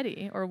name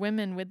Betty or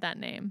women with that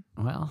name.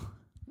 Well,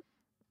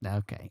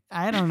 okay.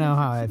 I don't know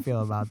how I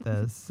feel about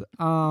this.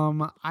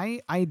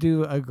 I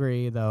do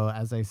agree though,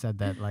 as I said,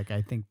 that like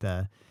I think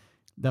the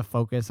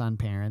focus on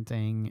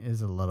parenting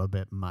is a little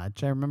bit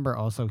much. I remember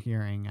also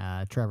hearing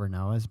Trevor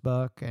Noah's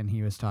book, and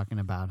he was talking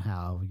about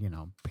how,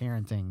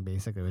 parenting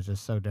basically was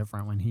just so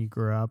different when he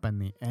grew up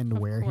and Of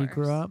where he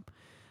grew course. up.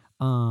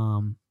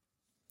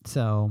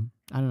 So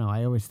I don't know.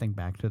 I always think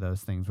back to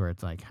those things where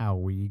it's like how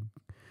we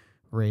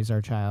raise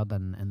our child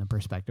and the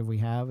perspective we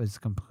have is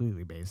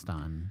completely based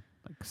on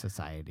like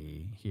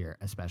society here,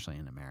 especially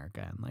in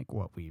America, and like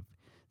what we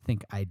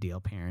think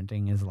ideal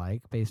parenting is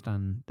like based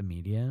on the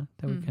media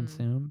that we Mhm.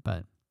 consume.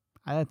 But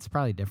that's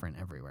probably different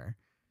everywhere.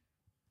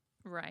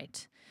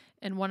 Right.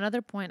 And one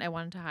other point I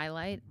wanted to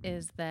highlight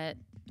is that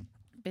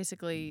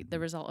basically the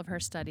result of her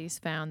studies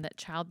found that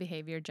child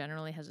behavior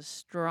generally has a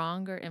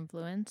stronger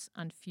influence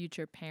on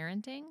future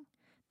parenting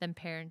than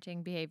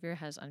parenting behavior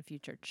has on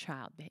future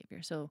child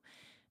behavior. So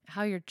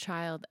how your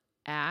child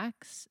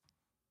acts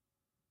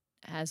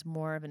has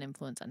more of an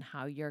influence on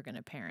how you're going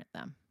to parent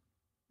them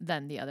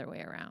than the other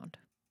way around.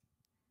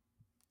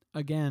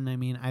 Again, I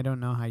mean, I don't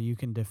know how you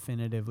can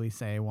definitively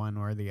say one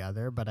or the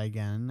other, but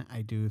again,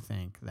 I do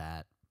think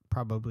that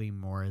probably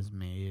more is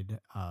made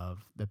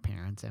of the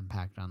parent's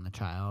impact on the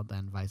child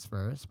than vice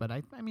versa. But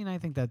I mean, I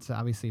think that's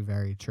obviously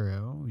very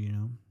true.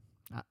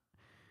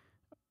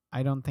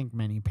 I don't think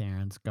many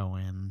parents go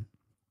in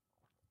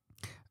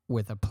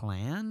with a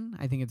plan.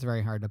 I think it's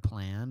very hard to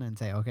plan and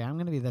say, okay, I'm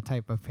going to be the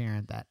type of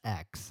parent that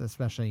X,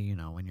 especially,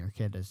 when your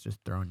kid is just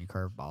throwing you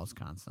curveballs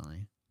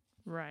constantly.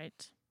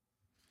 Right.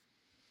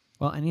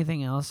 Well,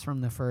 anything else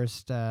from the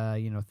first,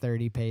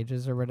 30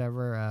 pages or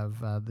whatever of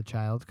The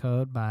Child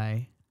Code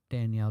by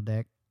Danielle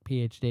Dick,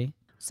 PhD?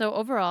 So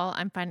overall,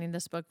 I'm finding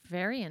this book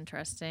very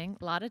interesting.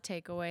 A lot of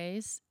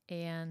takeaways,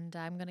 and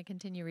I'm going to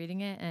continue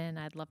reading it, and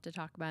I'd love to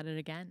talk about it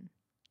again.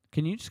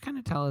 Can you just kind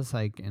of tell us,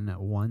 like, in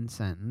one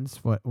sentence,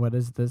 what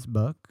is this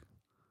book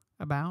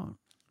about?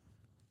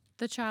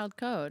 The Child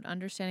Code,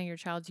 understanding your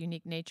child's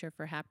unique nature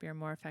for happier,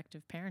 more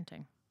effective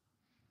parenting.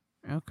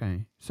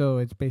 Okay. So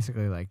it's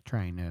basically like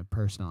trying to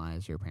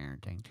personalize your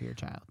parenting to your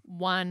child.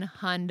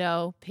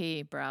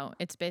 100p, bro.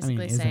 It's I mean,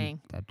 basically isn't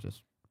saying that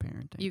just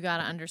parenting? you got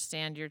to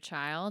understand your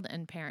child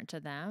and parent to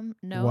them.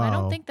 No, I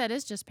don't Whoa. think that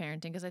is just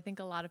parenting, because I think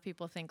a lot of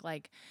people think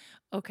like,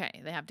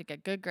 okay, they have to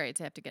get good grades,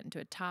 they have to get into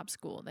a top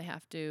school, they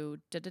have to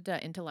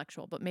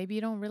intellectual, but maybe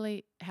you don't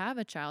really have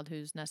a child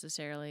who's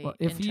necessarily Well,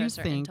 if you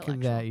interested or think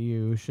intellectual. that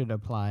you should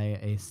apply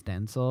a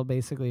stencil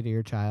basically to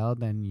your child,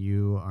 then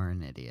you are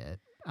an idiot.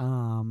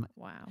 Wow.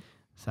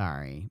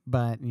 Sorry,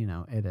 but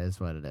it is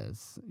what it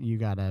is. You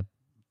gotta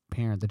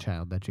parent the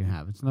child that you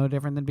have. It's no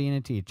different than being a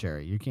teacher.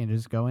 You can't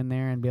just go in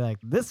there and be like,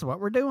 "This is what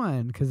we're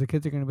doing," because the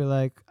kids are gonna be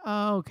like,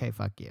 "Oh, okay,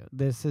 fuck you.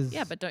 This is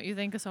Yeah, but don't you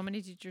think so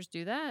many teachers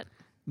do that?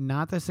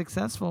 not the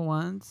successful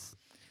ones."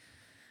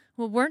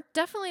 Well, we're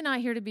definitely not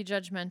here to be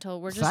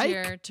judgmental. We're just Psych.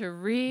 here to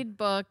read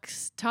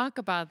books, talk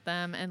about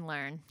them, and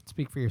learn.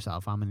 Speak for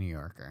yourself. I'm a New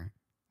Yorker.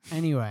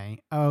 Anyway,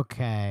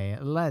 okay,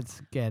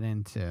 let's get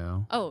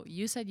into. Oh,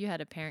 you said you had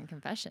a parent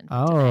confession today.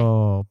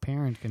 Oh,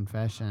 parent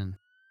confession.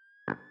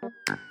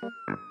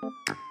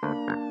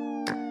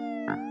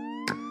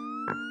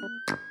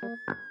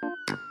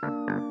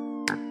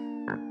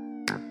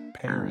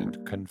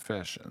 Parent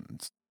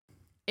confessions.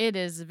 It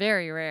is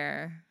very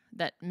rare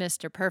that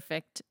Mr.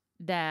 Perfect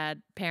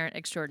Dad, parent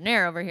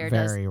extraordinaire over here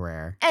does Very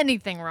rare.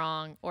 anything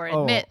wrong or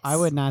Oh, admits I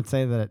would not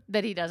say that.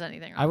 that he does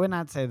anything wrong. I would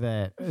not say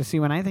that. See,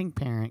 when I think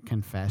parent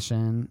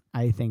confession,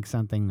 I think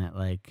something that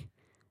like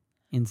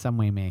in some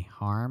way may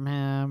harm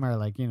him, or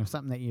like,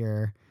 something that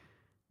you're,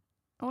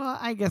 well,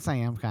 I guess I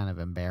am kind of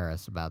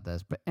embarrassed about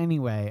this, but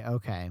anyway,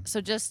 okay.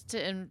 So just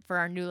for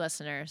our new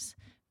listeners,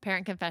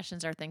 parent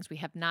confessions are things we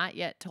have not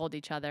yet told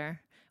each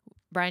other.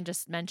 Brian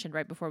just mentioned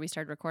right before we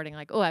started recording,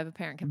 like, I have a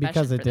parent confession.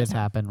 Because it for did this one.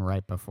 happen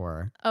right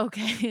before.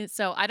 Okay,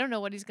 so I don't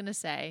know what he's going to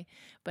say,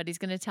 but he's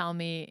going to tell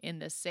me in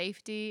the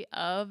safety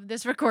of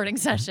this recording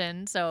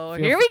session. So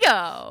here we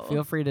go.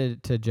 Feel free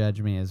to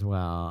judge me as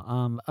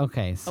well.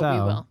 Okay, so we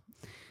will.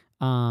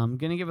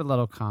 Gonna give a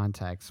little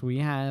context. We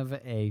have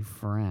a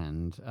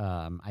friend.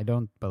 I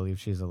don't believe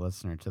she's a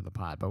listener to the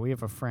pod, but we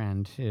have a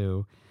friend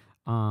who,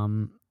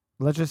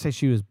 let's just say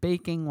she was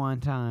baking one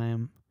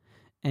time,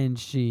 and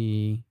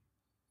she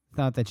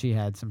thought that she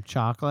had some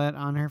chocolate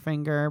on her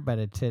finger, but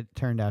it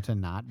turned out to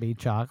not be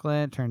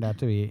chocolate. It turned out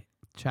to be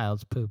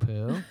child's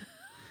poo-poo.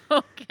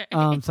 Okay.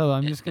 So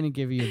I'm just gonna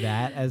give you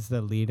that as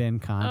the lead-in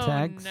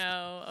context.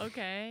 Oh no.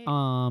 Okay.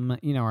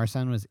 Our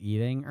son was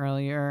eating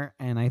earlier,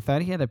 and I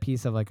thought he had a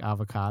piece of like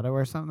avocado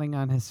or something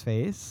on his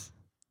face.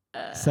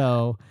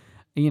 So,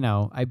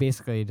 I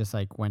basically just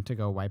like went to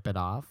go wipe it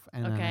off,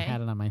 and then I Okay.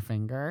 had it on my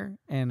finger,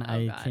 and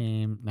Oh,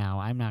 God. now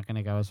I'm not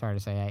gonna go as far to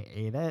say I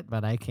ate it,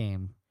 but I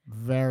came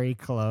very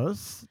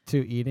close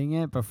to eating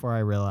it before I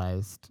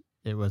realized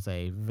it was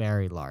a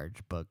very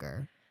large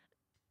booger.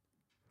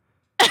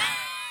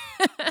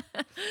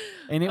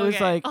 And it was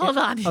Okay, like, hold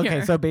on okay,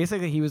 here. so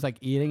basically he was like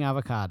eating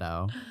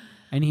avocado,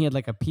 and he had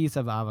like a piece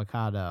of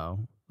avocado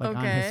like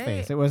on his Okay.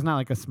 face. It was not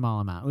like a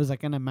small amount. It was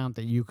like an amount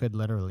that you could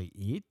literally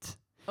eat,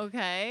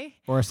 Okay.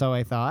 or so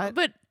I thought.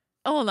 But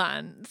hold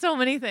on. So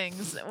many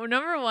things. Well,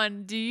 number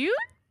one, do you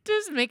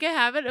just make a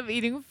habit of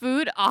eating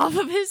food off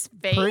of his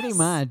face? Pretty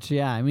much,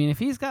 yeah. I mean, if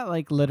he's got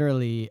like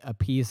literally a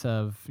piece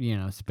of,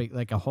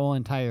 like a whole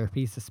entire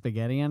piece of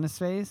spaghetti on his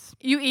face,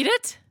 You eat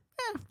it?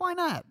 why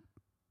not?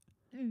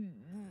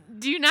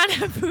 Do you not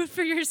have food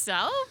for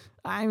yourself?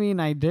 I mean,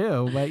 I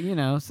do, but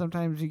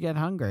sometimes you get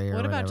hungry or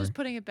What about whatever. just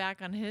putting it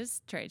back on his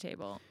tray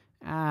table?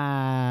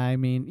 I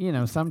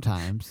mean,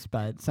 sometimes,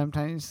 but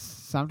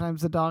sometimes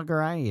the dog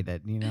or I eat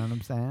it. You know what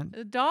I'm saying?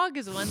 The dog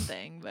is one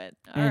thing, but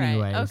all right.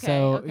 Anyway, Okay. so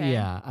okay.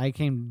 yeah, I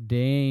came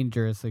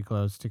dangerously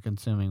close to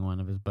consuming one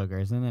of his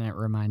boogers, and then it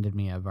reminded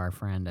me of our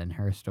friend and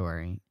her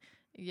story.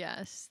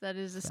 Yes, that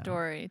is a So.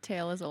 story,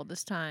 tale as old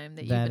as time,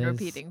 that you've That been is-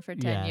 repeating for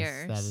 10 yes,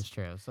 years. that is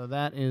true. So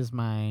that is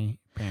my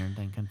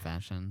parenting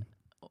confession.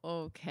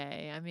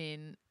 Okay. I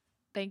mean,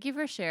 thank you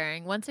for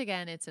sharing. Once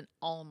again, it's an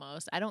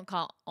almost. I don't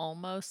call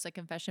almost a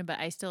confession, but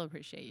I still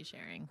appreciate you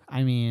sharing.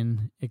 I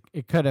mean,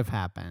 it could have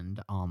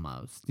happened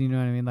almost. You know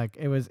what I mean? Like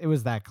it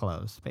was that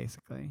close,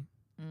 basically.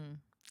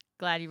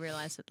 Glad you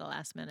realized at the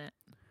last minute.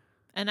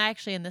 And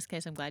actually, in this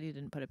case, I'm glad you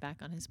didn't put it back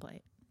on his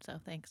plate. So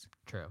thanks.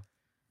 True.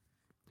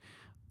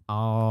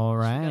 All Should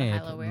we go to right,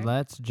 High, Low, Weird?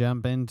 let's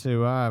jump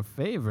into our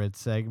favorite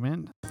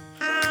segment.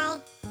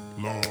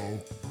 Low.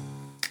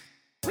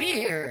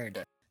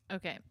 Weird.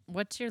 Okay.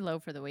 What's your low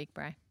for the week,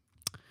 Bri?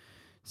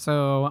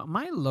 So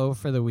my low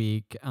for the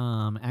week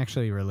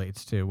actually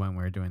relates to when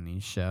we're doing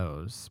these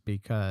shows,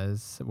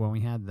 because when we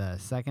had the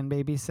second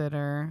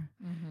babysitter,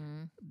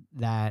 Mm-hmm.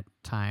 that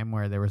time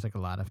where there was like a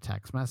lot of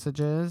text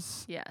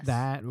messages, Yes.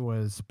 that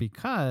was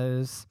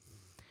because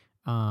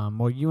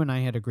you and I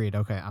had agreed,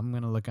 okay, I'm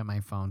going to look at my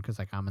phone because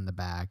like I'm in the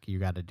back, you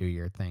got to do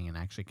your thing and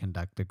actually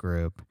conduct the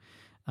group,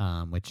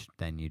 which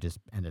then you just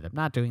ended up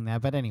not doing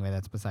that. But anyway,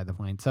 that's beside the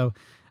point. So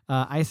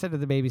I said to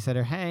the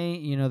babysitter,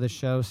 hey, the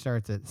show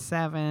starts at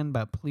 7,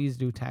 but please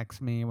do text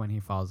me when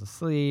he falls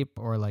asleep,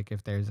 or like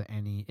if there's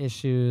any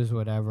issues,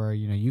 whatever,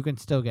 you can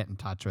still get in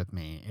touch with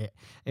me.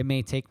 It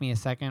may take me a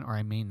second, or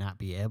I may not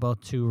be able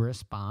to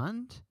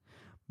respond,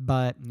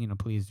 but,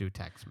 please do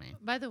text me.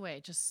 By the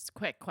way, just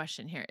quick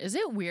question here. Is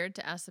it weird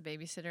to ask the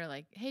babysitter,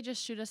 like, hey,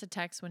 just shoot us a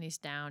text when he's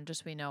down, just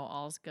so we know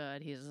all's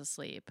good, he's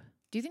asleep?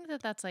 Do you think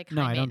that that's like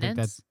No, high I don't think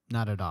maintenance? that's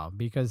not at all,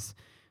 because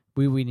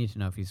we need to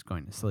know if he's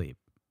going to sleep.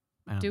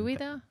 I don't Do think we, that-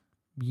 though?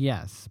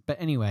 Yes.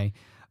 But anyway,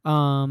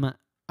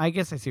 I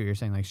guess I see what you're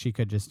saying. Like, she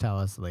could just tell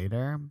us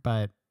later,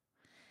 but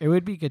it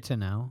would be good to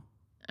know.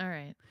 All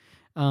right.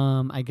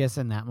 I guess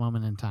in that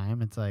moment in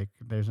time, it's like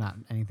there's not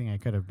anything I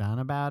could have done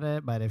about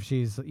it. But if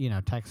she's,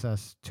 texts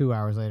us 2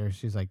 hours later,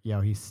 she's like,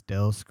 yo, he's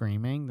still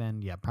screaming,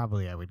 then yeah,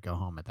 probably I would go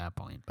home at that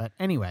point. But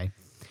anyway,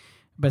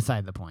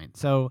 beside the point.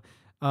 So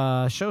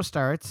show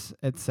starts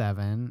at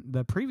 7.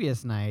 The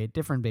previous night,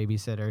 different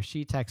babysitter,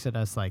 she texted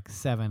us like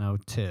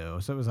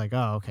 7:02. So it was like,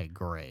 oh, okay,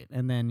 great.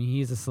 And then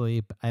he's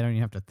asleep. I don't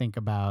even have to think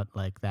about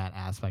like that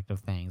aspect of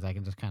things. I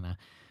can just kind of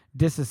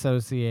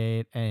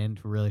disassociate and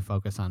really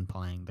focus on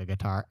playing the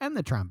guitar and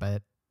the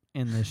trumpet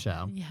in the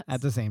show Yes.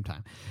 at the same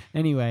time.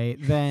 Anyway,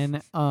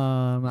 then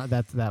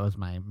that was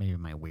maybe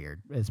my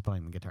weird, is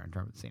playing the guitar and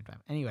trumpet at the same time.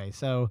 Anyway,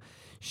 so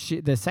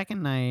the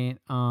second night,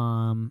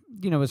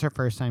 was her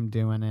first time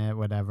doing it,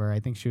 whatever. I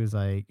think she was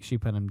like, she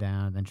put him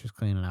down, then she was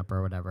cleaning up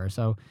or whatever.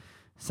 So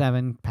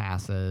 7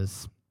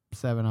 passes,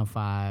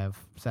 7:05,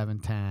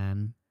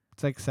 7:10.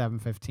 It's like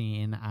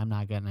 7:15. I'm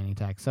not getting any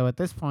text. So at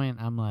this point,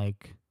 I'm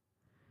like,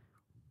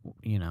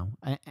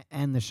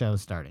 and the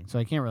show's starting, so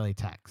I can't really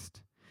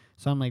text.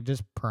 So I'm like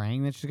just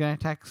praying that she's gonna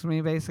text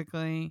me.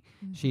 Basically,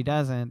 she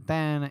doesn't.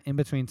 Then in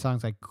between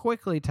songs, I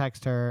quickly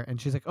text her, and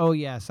she's like, "Oh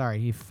yeah, sorry,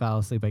 he fell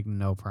asleep. Like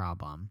no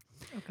problem."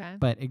 Okay.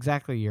 But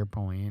exactly your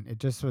point. It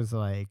just was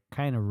like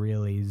kind of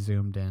really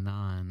zoomed in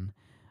on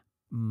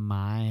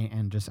my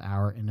and just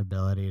our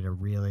inability to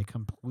really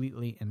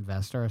completely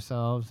invest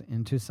ourselves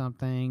into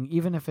something,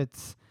 even if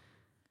it's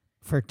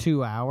for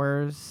 2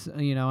 hours,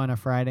 on a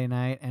Friday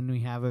night, and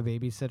we have a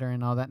babysitter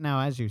and all that.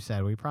 Now, as you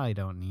said, we probably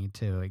don't need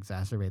to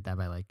exacerbate that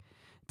by like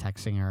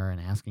texting her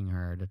and asking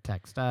her to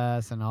text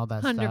us and all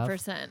that stuff.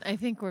 100%. I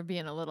think we're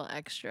being a little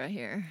extra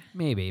here.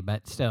 Maybe,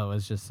 but still, it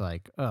was just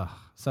like, ugh.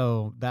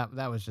 So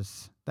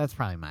that's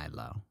probably my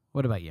low.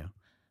 What about you?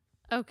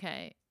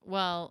 Okay.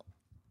 Well,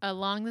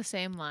 along the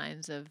same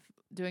lines of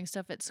doing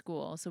stuff at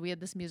school. So we had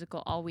this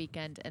musical all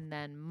weekend, and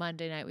then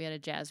Monday night we had a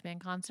jazz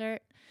band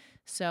concert.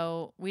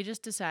 So we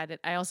just decided,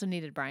 I also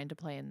needed Brian to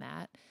play in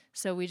that.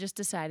 So we just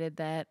decided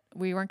that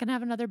we weren't going to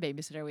have another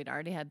babysitter. We'd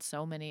already had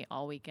so many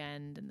all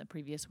weekend and the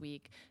previous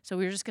week. So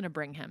we were just going to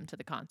bring him to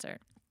the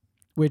concert.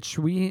 Which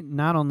we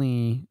not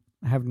only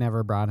have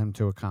never brought him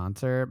to a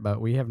concert,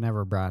 but we have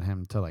never brought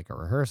him to like a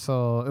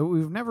rehearsal.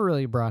 We've never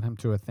really brought him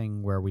to a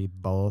thing where we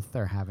both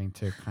are having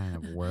to kind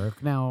of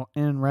work. Now,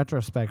 in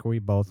retrospect, we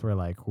both were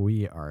like,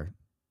 we are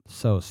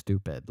so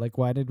stupid. Like,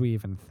 why did we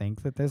even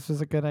think that this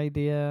was a good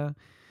idea?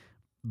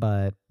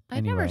 But I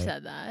anyway. never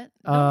said that.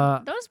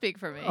 Don't speak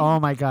for me. Oh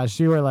my gosh,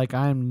 you were like,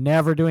 I'm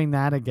never doing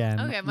that again.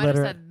 Okay, I might have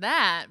said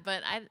that,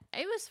 but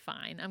it was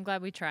fine. I'm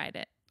glad we tried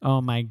it. Oh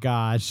my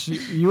gosh,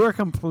 you are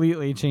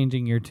completely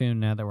changing your tune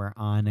now that we're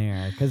on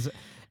air. Because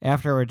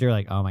afterwards, you're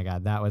like, oh my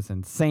God, that was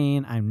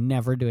insane. I'm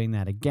never doing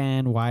that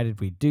again. Why did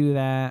we do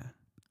that?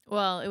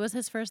 Well, it was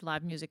his first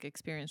live music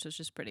experience, which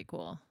was pretty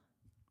cool.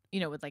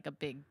 With like a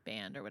big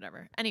band or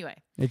whatever. Anyway.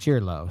 It's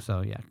your low,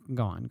 so yeah,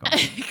 go on.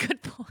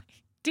 Good point.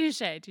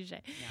 Touche.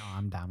 Now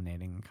I'm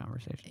dominating the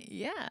conversation.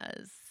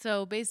 Yes.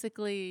 So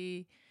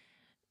basically,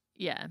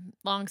 yeah,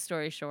 long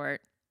story short,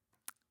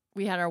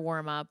 we had our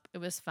warm up. It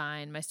was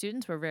fine. My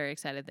students were very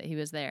excited that he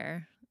was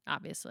there.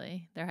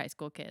 Obviously, they're high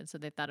school kids, so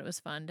they thought it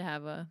was fun to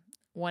have a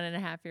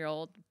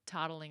 1.5-year-old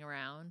toddling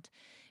around.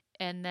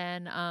 And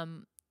then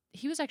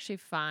he was actually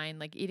fine,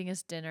 like eating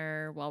his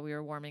dinner while we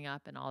were warming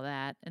up and all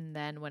that. And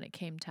then when it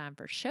came time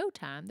for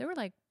showtime, there were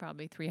like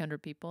probably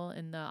 300 people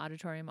in the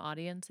auditorium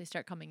audience. They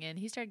start coming in.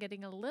 He started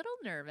getting a little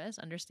nervous,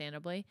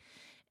 understandably.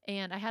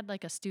 And I had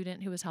like a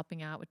student who was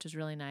helping out, which was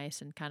really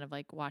nice, and kind of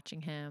like watching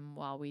him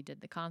while we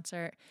did the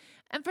concert.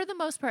 And for the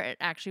most part, it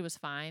actually was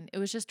fine. It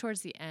was just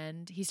towards the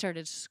end, he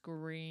started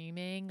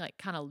screaming, like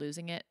kind of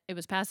losing it. It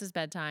was past his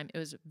bedtime. It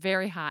was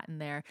very hot in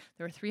there.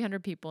 There were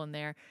 300 people in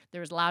there. There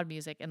was loud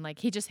music, and like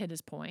he just hit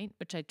his point,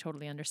 which I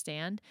totally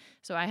understand.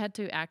 So I had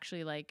to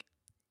actually like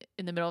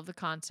in the middle of the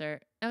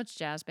concert, now it's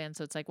jazz band,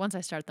 so it's like once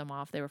I start them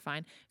off, they were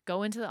fine.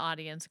 Go into the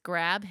audience,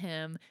 grab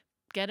him,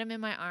 get him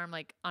in my arm,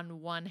 like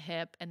on one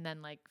hip, and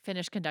then like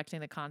finish conducting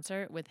the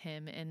concert with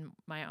him in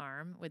my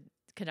arm, with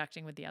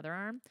conducting with the other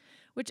arm,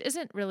 which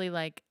isn't really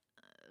like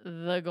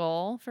the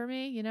goal for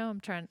me. I'm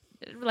trying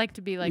like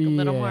to be like a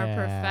little more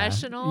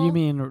professional. You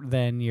mean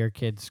than your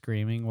kid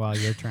screaming while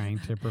you're trying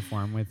to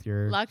perform with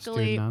your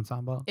Luckily, student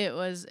ensemble? It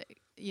was,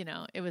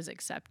 it was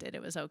accepted.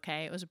 It was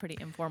okay. It was a pretty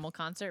informal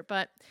concert,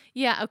 but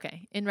yeah,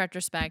 okay. In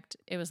retrospect,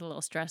 it was a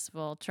little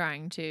stressful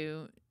trying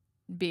to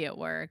be at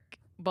work,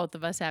 both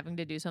of us having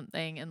to do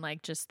something and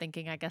like just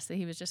thinking, I guess, that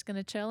he was just going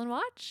to chill and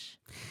watch.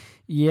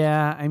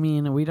 Yeah, I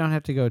mean, we don't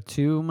have to go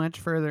too much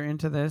further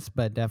into this,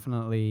 but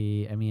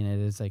definitely, I mean, it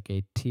is like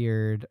a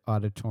tiered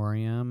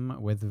auditorium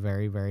with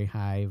very, very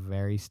high,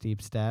 very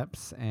steep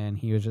steps, and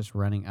he was just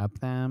running up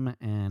them,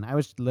 and I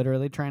was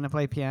literally trying to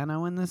play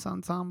piano in this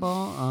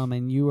ensemble,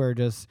 and you were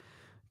just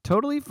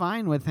totally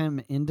fine with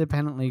him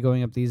independently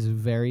going up these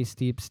very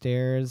steep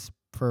stairs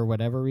for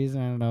whatever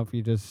reason. I don't know if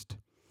you just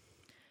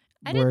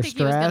I didn't were think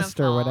he was gonna stressed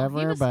or fall. whatever,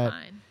 He was but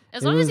fine.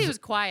 As long as he was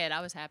quiet,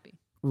 I was happy.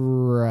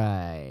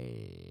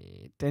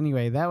 right.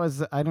 Anyway, that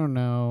was, I don't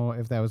know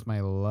if that was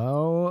my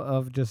low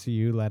of just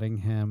you letting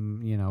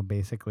him,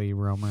 basically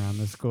roam around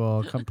the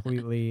school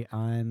completely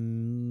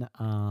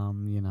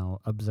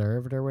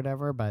observed or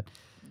whatever, but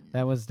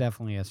that was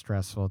definitely a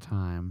stressful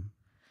time.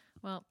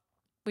 Well,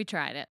 we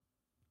tried it.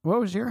 What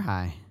was your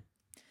high?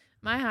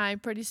 My high,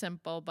 pretty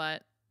simple,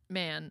 but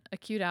man, a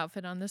cute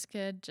outfit on this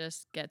kid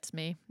just gets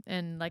me.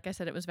 And like I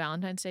said, it was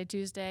Valentine's Day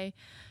Tuesday.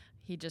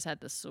 He just had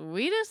the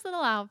sweetest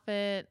little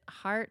outfit,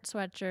 heart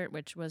sweatshirt,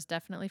 which was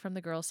definitely from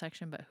the girls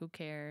section, but who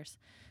cares?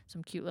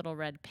 Some cute little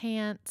red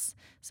pants,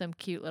 some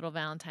cute little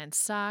Valentine's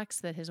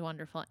socks that his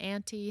wonderful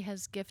auntie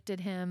has gifted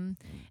him.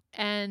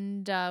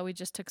 And we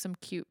just took some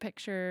cute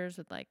pictures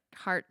with like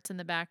hearts in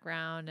the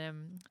background,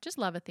 and just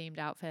love a themed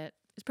outfit.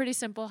 It's pretty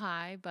simple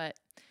high, but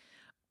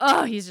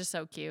oh, he's just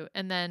so cute.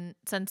 And then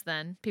since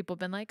then, people have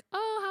been like,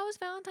 "Oh, how was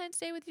Valentine's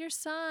Day with your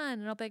son?"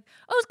 And I'll be like,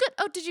 "Oh, it's good.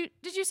 Oh,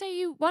 did you say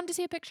you wanted to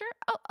see a picture?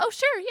 Oh,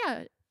 sure,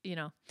 yeah."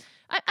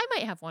 I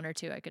might have one or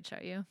two I could show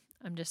you.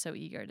 I'm just so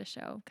eager to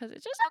show because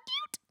it's just so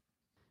cute.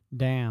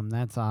 Damn,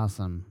 that's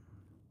awesome.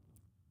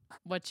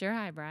 What's your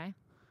high, Bri?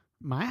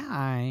 My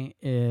high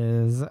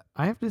is,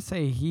 I have to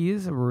say,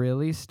 he's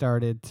really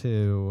started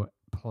to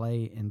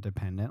play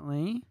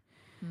independently.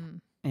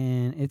 Mm.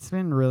 And it's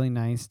been really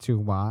nice to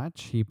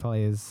watch. He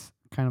plays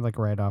kind of like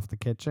right off the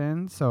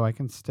kitchen, so I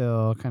can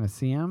still kind of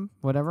see him,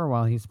 whatever,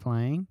 while he's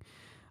playing.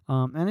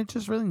 And it's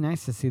just really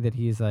nice to see that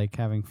he's like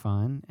having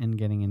fun and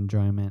getting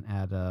enjoyment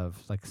out of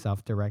like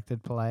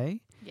self-directed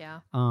play.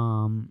 Yeah.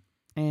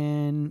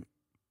 And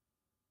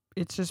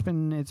it's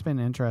been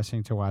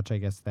interesting to watch, I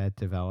guess, that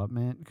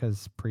development,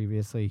 because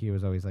previously he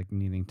was always like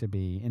needing to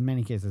be, in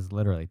many cases,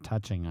 literally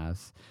touching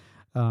us.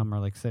 Or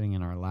like sitting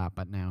in our lap,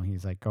 but now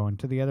he's like going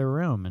to the other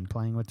room and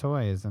playing with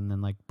toys and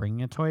then like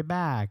bringing a toy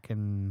back,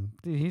 and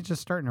he's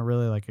just starting to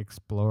really like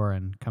explore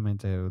and come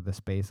into the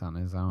space on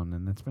his own,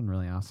 and it's been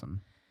really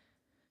awesome.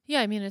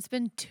 Yeah, I mean, it's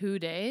been 2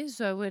 days,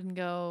 so I wouldn't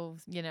go,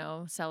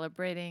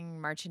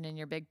 celebrating, marching in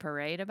your big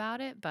parade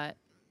about it, but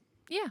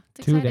yeah,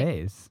 it's 2 exciting.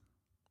 days?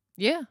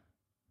 Yeah,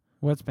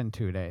 What's been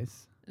 2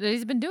 days? that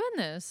he's been doing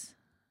this.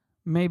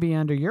 Maybe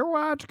under your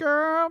watch,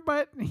 girl,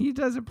 but he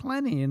does it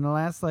plenty in the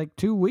last like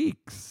 2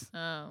 weeks. Oh.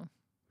 All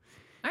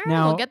right,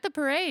 Now- we'll get the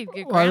parade.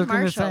 Get Well, I was Grand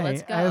gonna Marshal, say,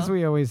 let's go. as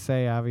we always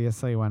say,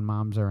 obviously when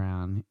mom's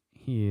around,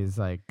 he's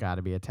like got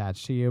to be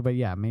attached to you. But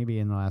yeah, maybe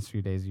in the last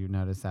few days you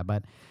noticed that.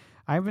 But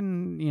I've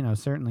been,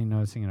 certainly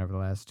noticing it over the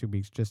last 2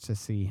 weeks just to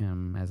see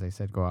him, as I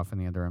said, go off in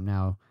the other room.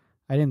 Now,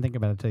 I didn't think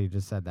about it until you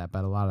just said that,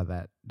 but a lot of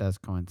that does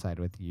coincide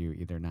with you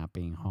either not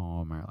being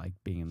home or like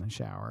being in the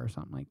shower or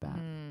something like that.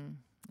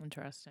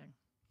 Interesting.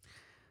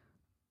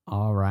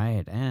 All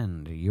right,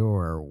 and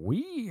you're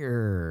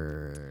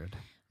weird.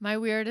 My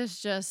weird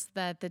is just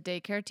that the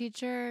daycare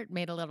teacher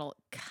made a little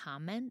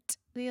comment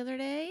the other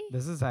day.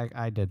 This is,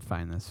 I did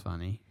find this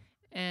funny.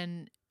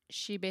 And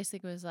she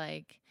basically was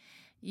like,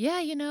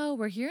 yeah,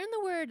 we're hearing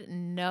the word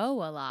no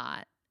a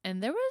lot.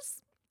 And there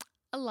was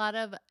a lot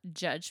of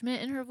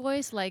judgment in her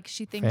voice. Like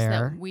she thinks Fair.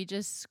 that we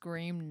just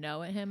scream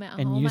no at him at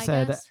And home, you I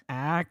said, guess.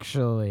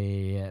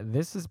 actually,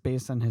 this is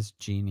based on his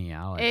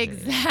genealogy.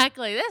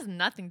 Exactly. That has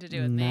nothing to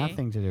do with me.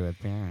 Nothing to do with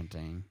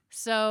parenting.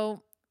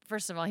 So,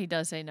 first of all, he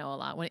does say no a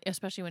lot,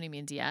 especially when he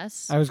means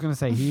yes. I was going to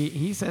say,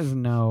 he says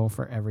no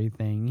for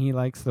everything. He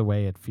likes the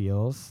way it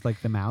feels,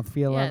 like the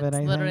mouthfeel yeah, of it, it's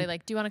I literally think.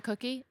 like, do you want a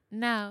cookie?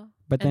 No.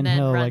 But and then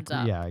he'll like, runs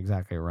up. yeah,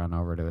 exactly, run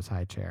over to his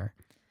high chair.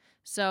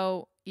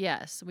 So,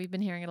 yes, we've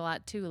been hearing it a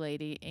lot too,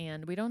 lady.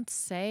 And we don't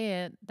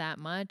say it that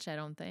much, I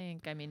don't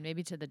think. I mean,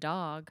 maybe to the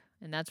dog,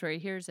 and that's where he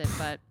hears it.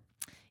 But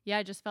yeah,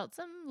 I just felt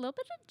some little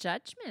bit of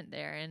judgment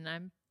there. And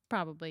I'm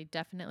probably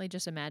definitely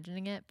just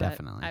imagining it. But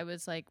Definitely. I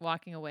was like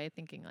walking away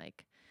thinking,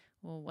 like,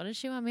 well, what does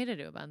she want me to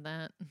do about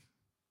that?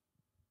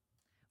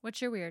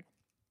 What's your weird?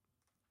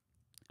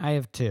 I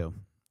have 2.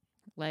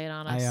 Lay it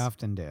on us. I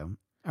often do.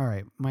 All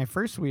right. My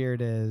first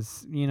weird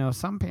is,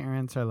 some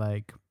parents are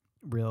like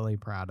really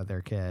proud of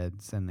their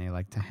kids and they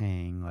like to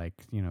hang like,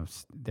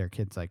 their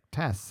kids like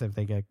tests if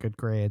they get good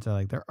grades or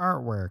like their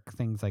artwork,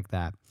 things like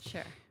that.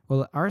 Sure.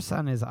 Well, our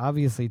son is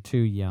obviously too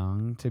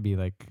young to be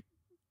like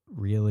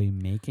really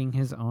making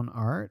his own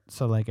art.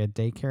 So like at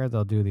daycare,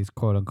 they'll do these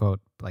quote unquote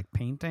like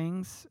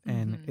paintings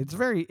and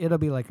it'll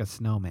be like a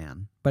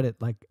snowman, but it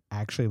like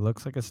actually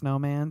looks like a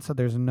snowman. So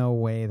there's no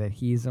way that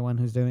he's the one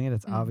who's doing it.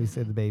 It's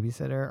obviously the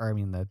babysitter or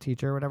the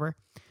teacher or whatever.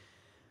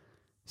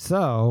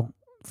 So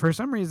for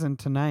some reason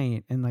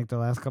tonight in like the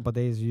last couple of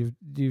days,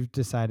 you've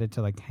decided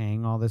to like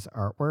hang all this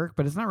artwork,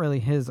 but it's not really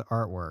his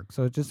artwork.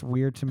 So it's just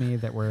weird to me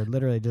that we're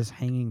literally just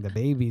hanging the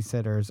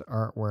babysitter's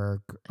artwork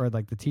or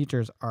like the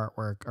teacher's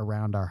artwork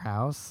around our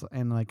house.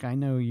 And like, I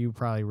know you're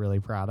probably really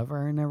proud of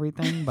her and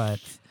everything, but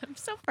I'm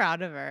so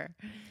proud of her.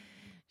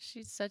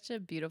 She's such a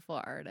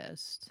beautiful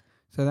artist.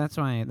 so that's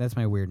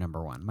my weird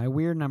number 1. My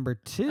weird number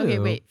 2. Okay,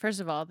 wait. First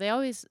of all, they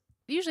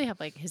usually have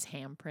like his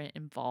handprint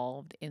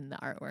involved in the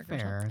artwork Fair,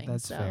 or something.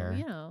 that's so, fair.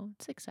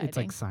 It's exciting. It's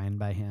like signed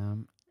by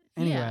him.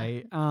 Yeah.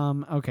 Anyway,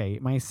 okay,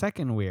 my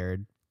second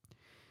weird,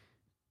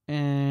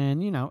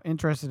 and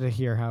interested to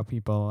hear how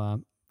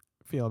people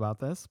feel about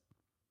this.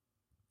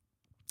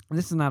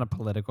 This is not a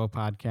political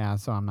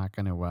podcast, so I'm not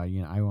going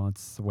to, I won't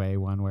sway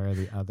one way or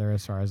the other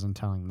as far as I'm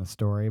telling the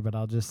story, but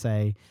I'll just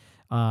say,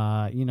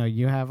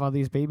 you have all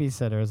these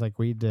babysitters like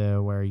we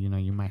do where,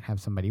 you might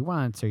have somebody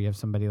once or you have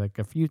somebody like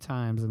a few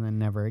times and then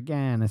never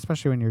again,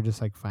 especially when you're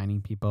just like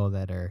finding people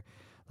that are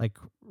like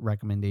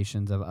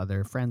recommendations of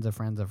other friends of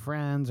friends of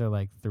friends or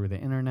like through the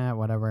internet,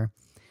 whatever.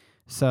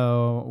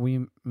 So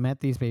we met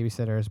these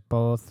babysitters,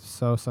 both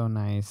so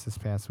nice this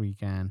past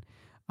weekend.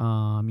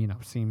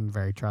 Seemed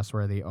very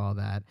trustworthy, all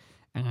that.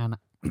 And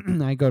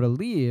I go to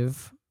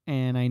leave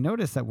and I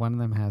noticed that one of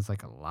them has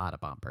like a lot of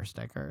bumper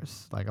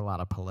stickers, like a lot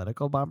of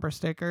political bumper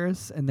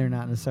stickers. And they're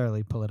not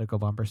necessarily political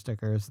bumper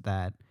stickers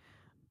that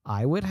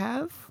I would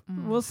have,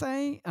 we'll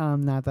say.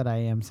 Not that I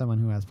am someone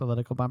who has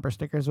political bumper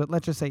stickers, but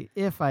let's just say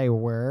if I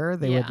were,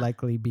 they would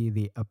likely be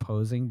the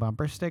opposing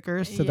bumper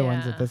stickers to the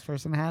ones that this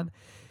person had.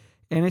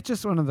 And it's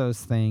just one of those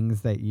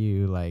things that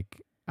you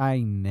like,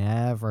 I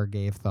never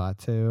gave thought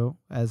to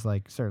as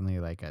like certainly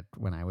like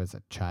when I was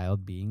a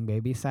child being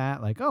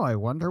babysat, like, oh, I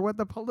wonder what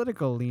the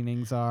political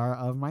leanings are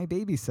of my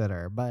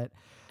babysitter. But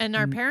And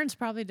our parents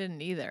probably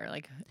didn't either.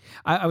 Like,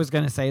 I was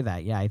going to say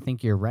that. Yeah, I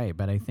think you're right.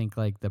 But I think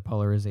like the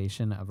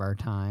polarization of our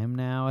time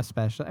now,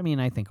 especially, I mean,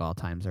 I think all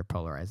times are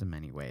polarized in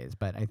many ways.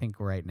 But I think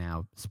right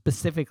now,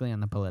 specifically on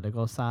the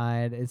political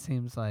side, it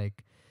seems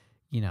like,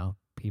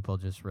 people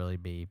just really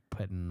be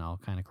putting all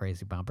kind of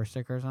crazy bumper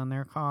stickers on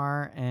their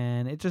car.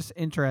 And it's just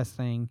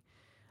interesting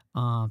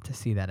to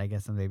see that, I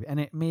guess, in baby. And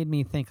it made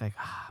me think like,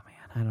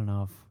 man, I don't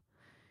know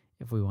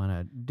if we want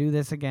to do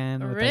this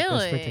again with like,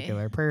 this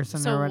particular person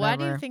so or whatever. what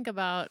do you think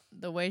about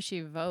the way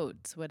she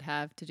votes would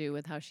have to do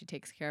with how she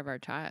takes care of our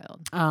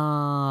child?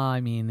 I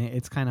mean,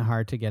 it's kind of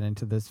hard to get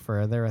into this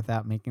further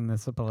without making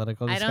this a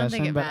political discussion. I don't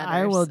think it but matters.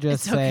 I will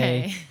just It's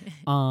say,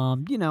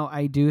 okay.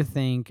 I do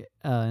think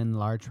in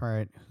large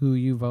part who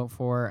you vote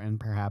for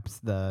and perhaps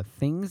the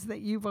things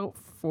that you vote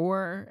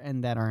for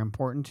and that are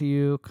important to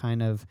you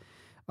kind of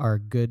are a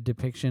good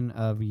depiction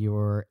of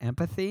your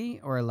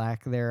empathy or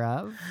lack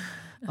thereof.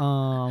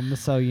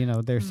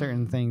 So, there's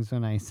certain things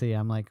when I see,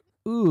 I'm like,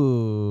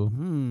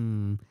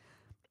 ooh,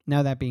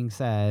 Now that being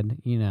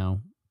said,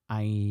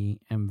 I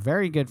am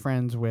very good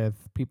friends with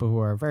people who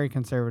are very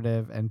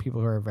conservative and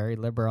people who are very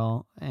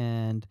liberal.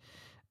 And,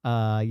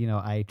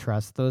 I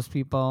trust those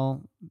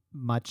people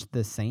much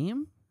the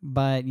same.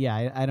 But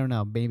yeah, I don't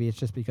know. Maybe it's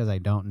just because I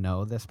don't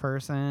know this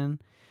person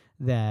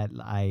that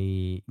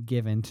I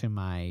give into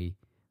my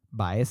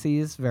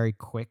biases very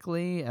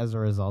quickly as a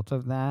result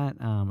of that,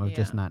 of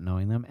just not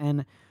knowing them.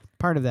 And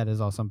part of that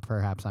is also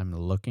perhaps I'm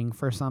looking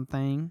for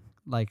something,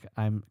 like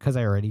because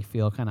I already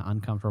feel kind of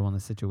uncomfortable in the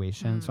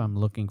situation. So I'm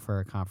looking for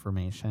a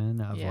confirmation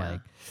of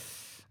like,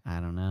 I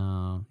don't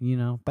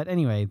know, but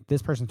anyway,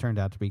 this person turned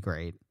out to be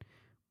great.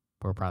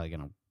 We're probably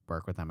going to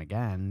work with them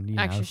again.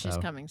 Actually, she's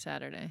coming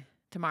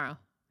tomorrow.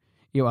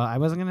 Yeah, well, I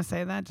wasn't going to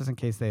say that just in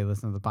case they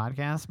listen to the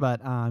podcast,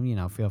 but,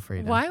 feel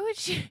free to. Why would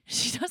she?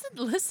 She doesn't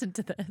listen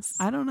to this.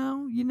 I don't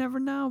know. You never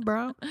know,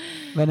 bro.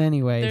 But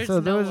anyway, There's so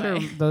no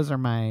those are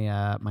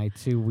my my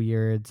two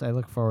weirds. I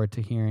look forward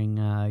to hearing,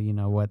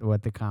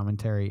 what the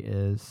commentary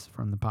is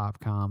from the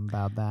PopCom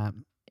about that.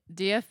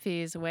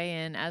 DFPs,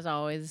 weigh in. As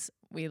always,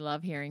 we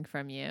love hearing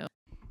from you.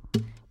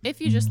 If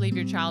you just leave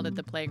your child at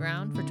the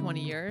playground for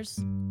 20 years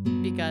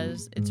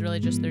because it's really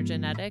just their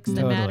genetics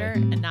that matter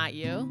and not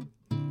you.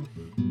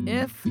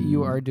 If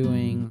you are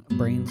doing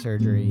brain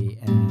surgery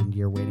and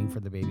you're waiting for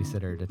the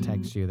babysitter to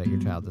text you that your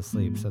child's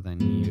asleep, so then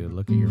you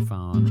look at your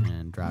phone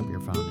and drop your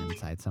phone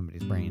inside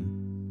somebody's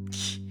brain.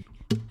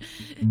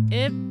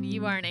 If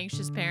you are an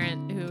anxious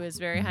parent who is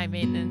very high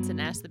maintenance and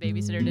asks the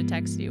babysitter to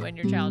text you when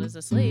your child is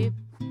asleep.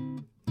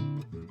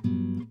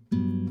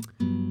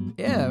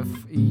 If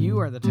you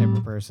are the type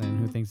of person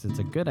who thinks it's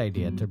a good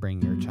idea to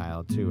bring your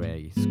child to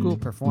a school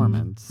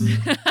performance,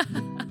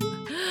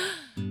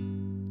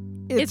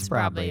 it's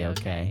probably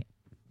okay.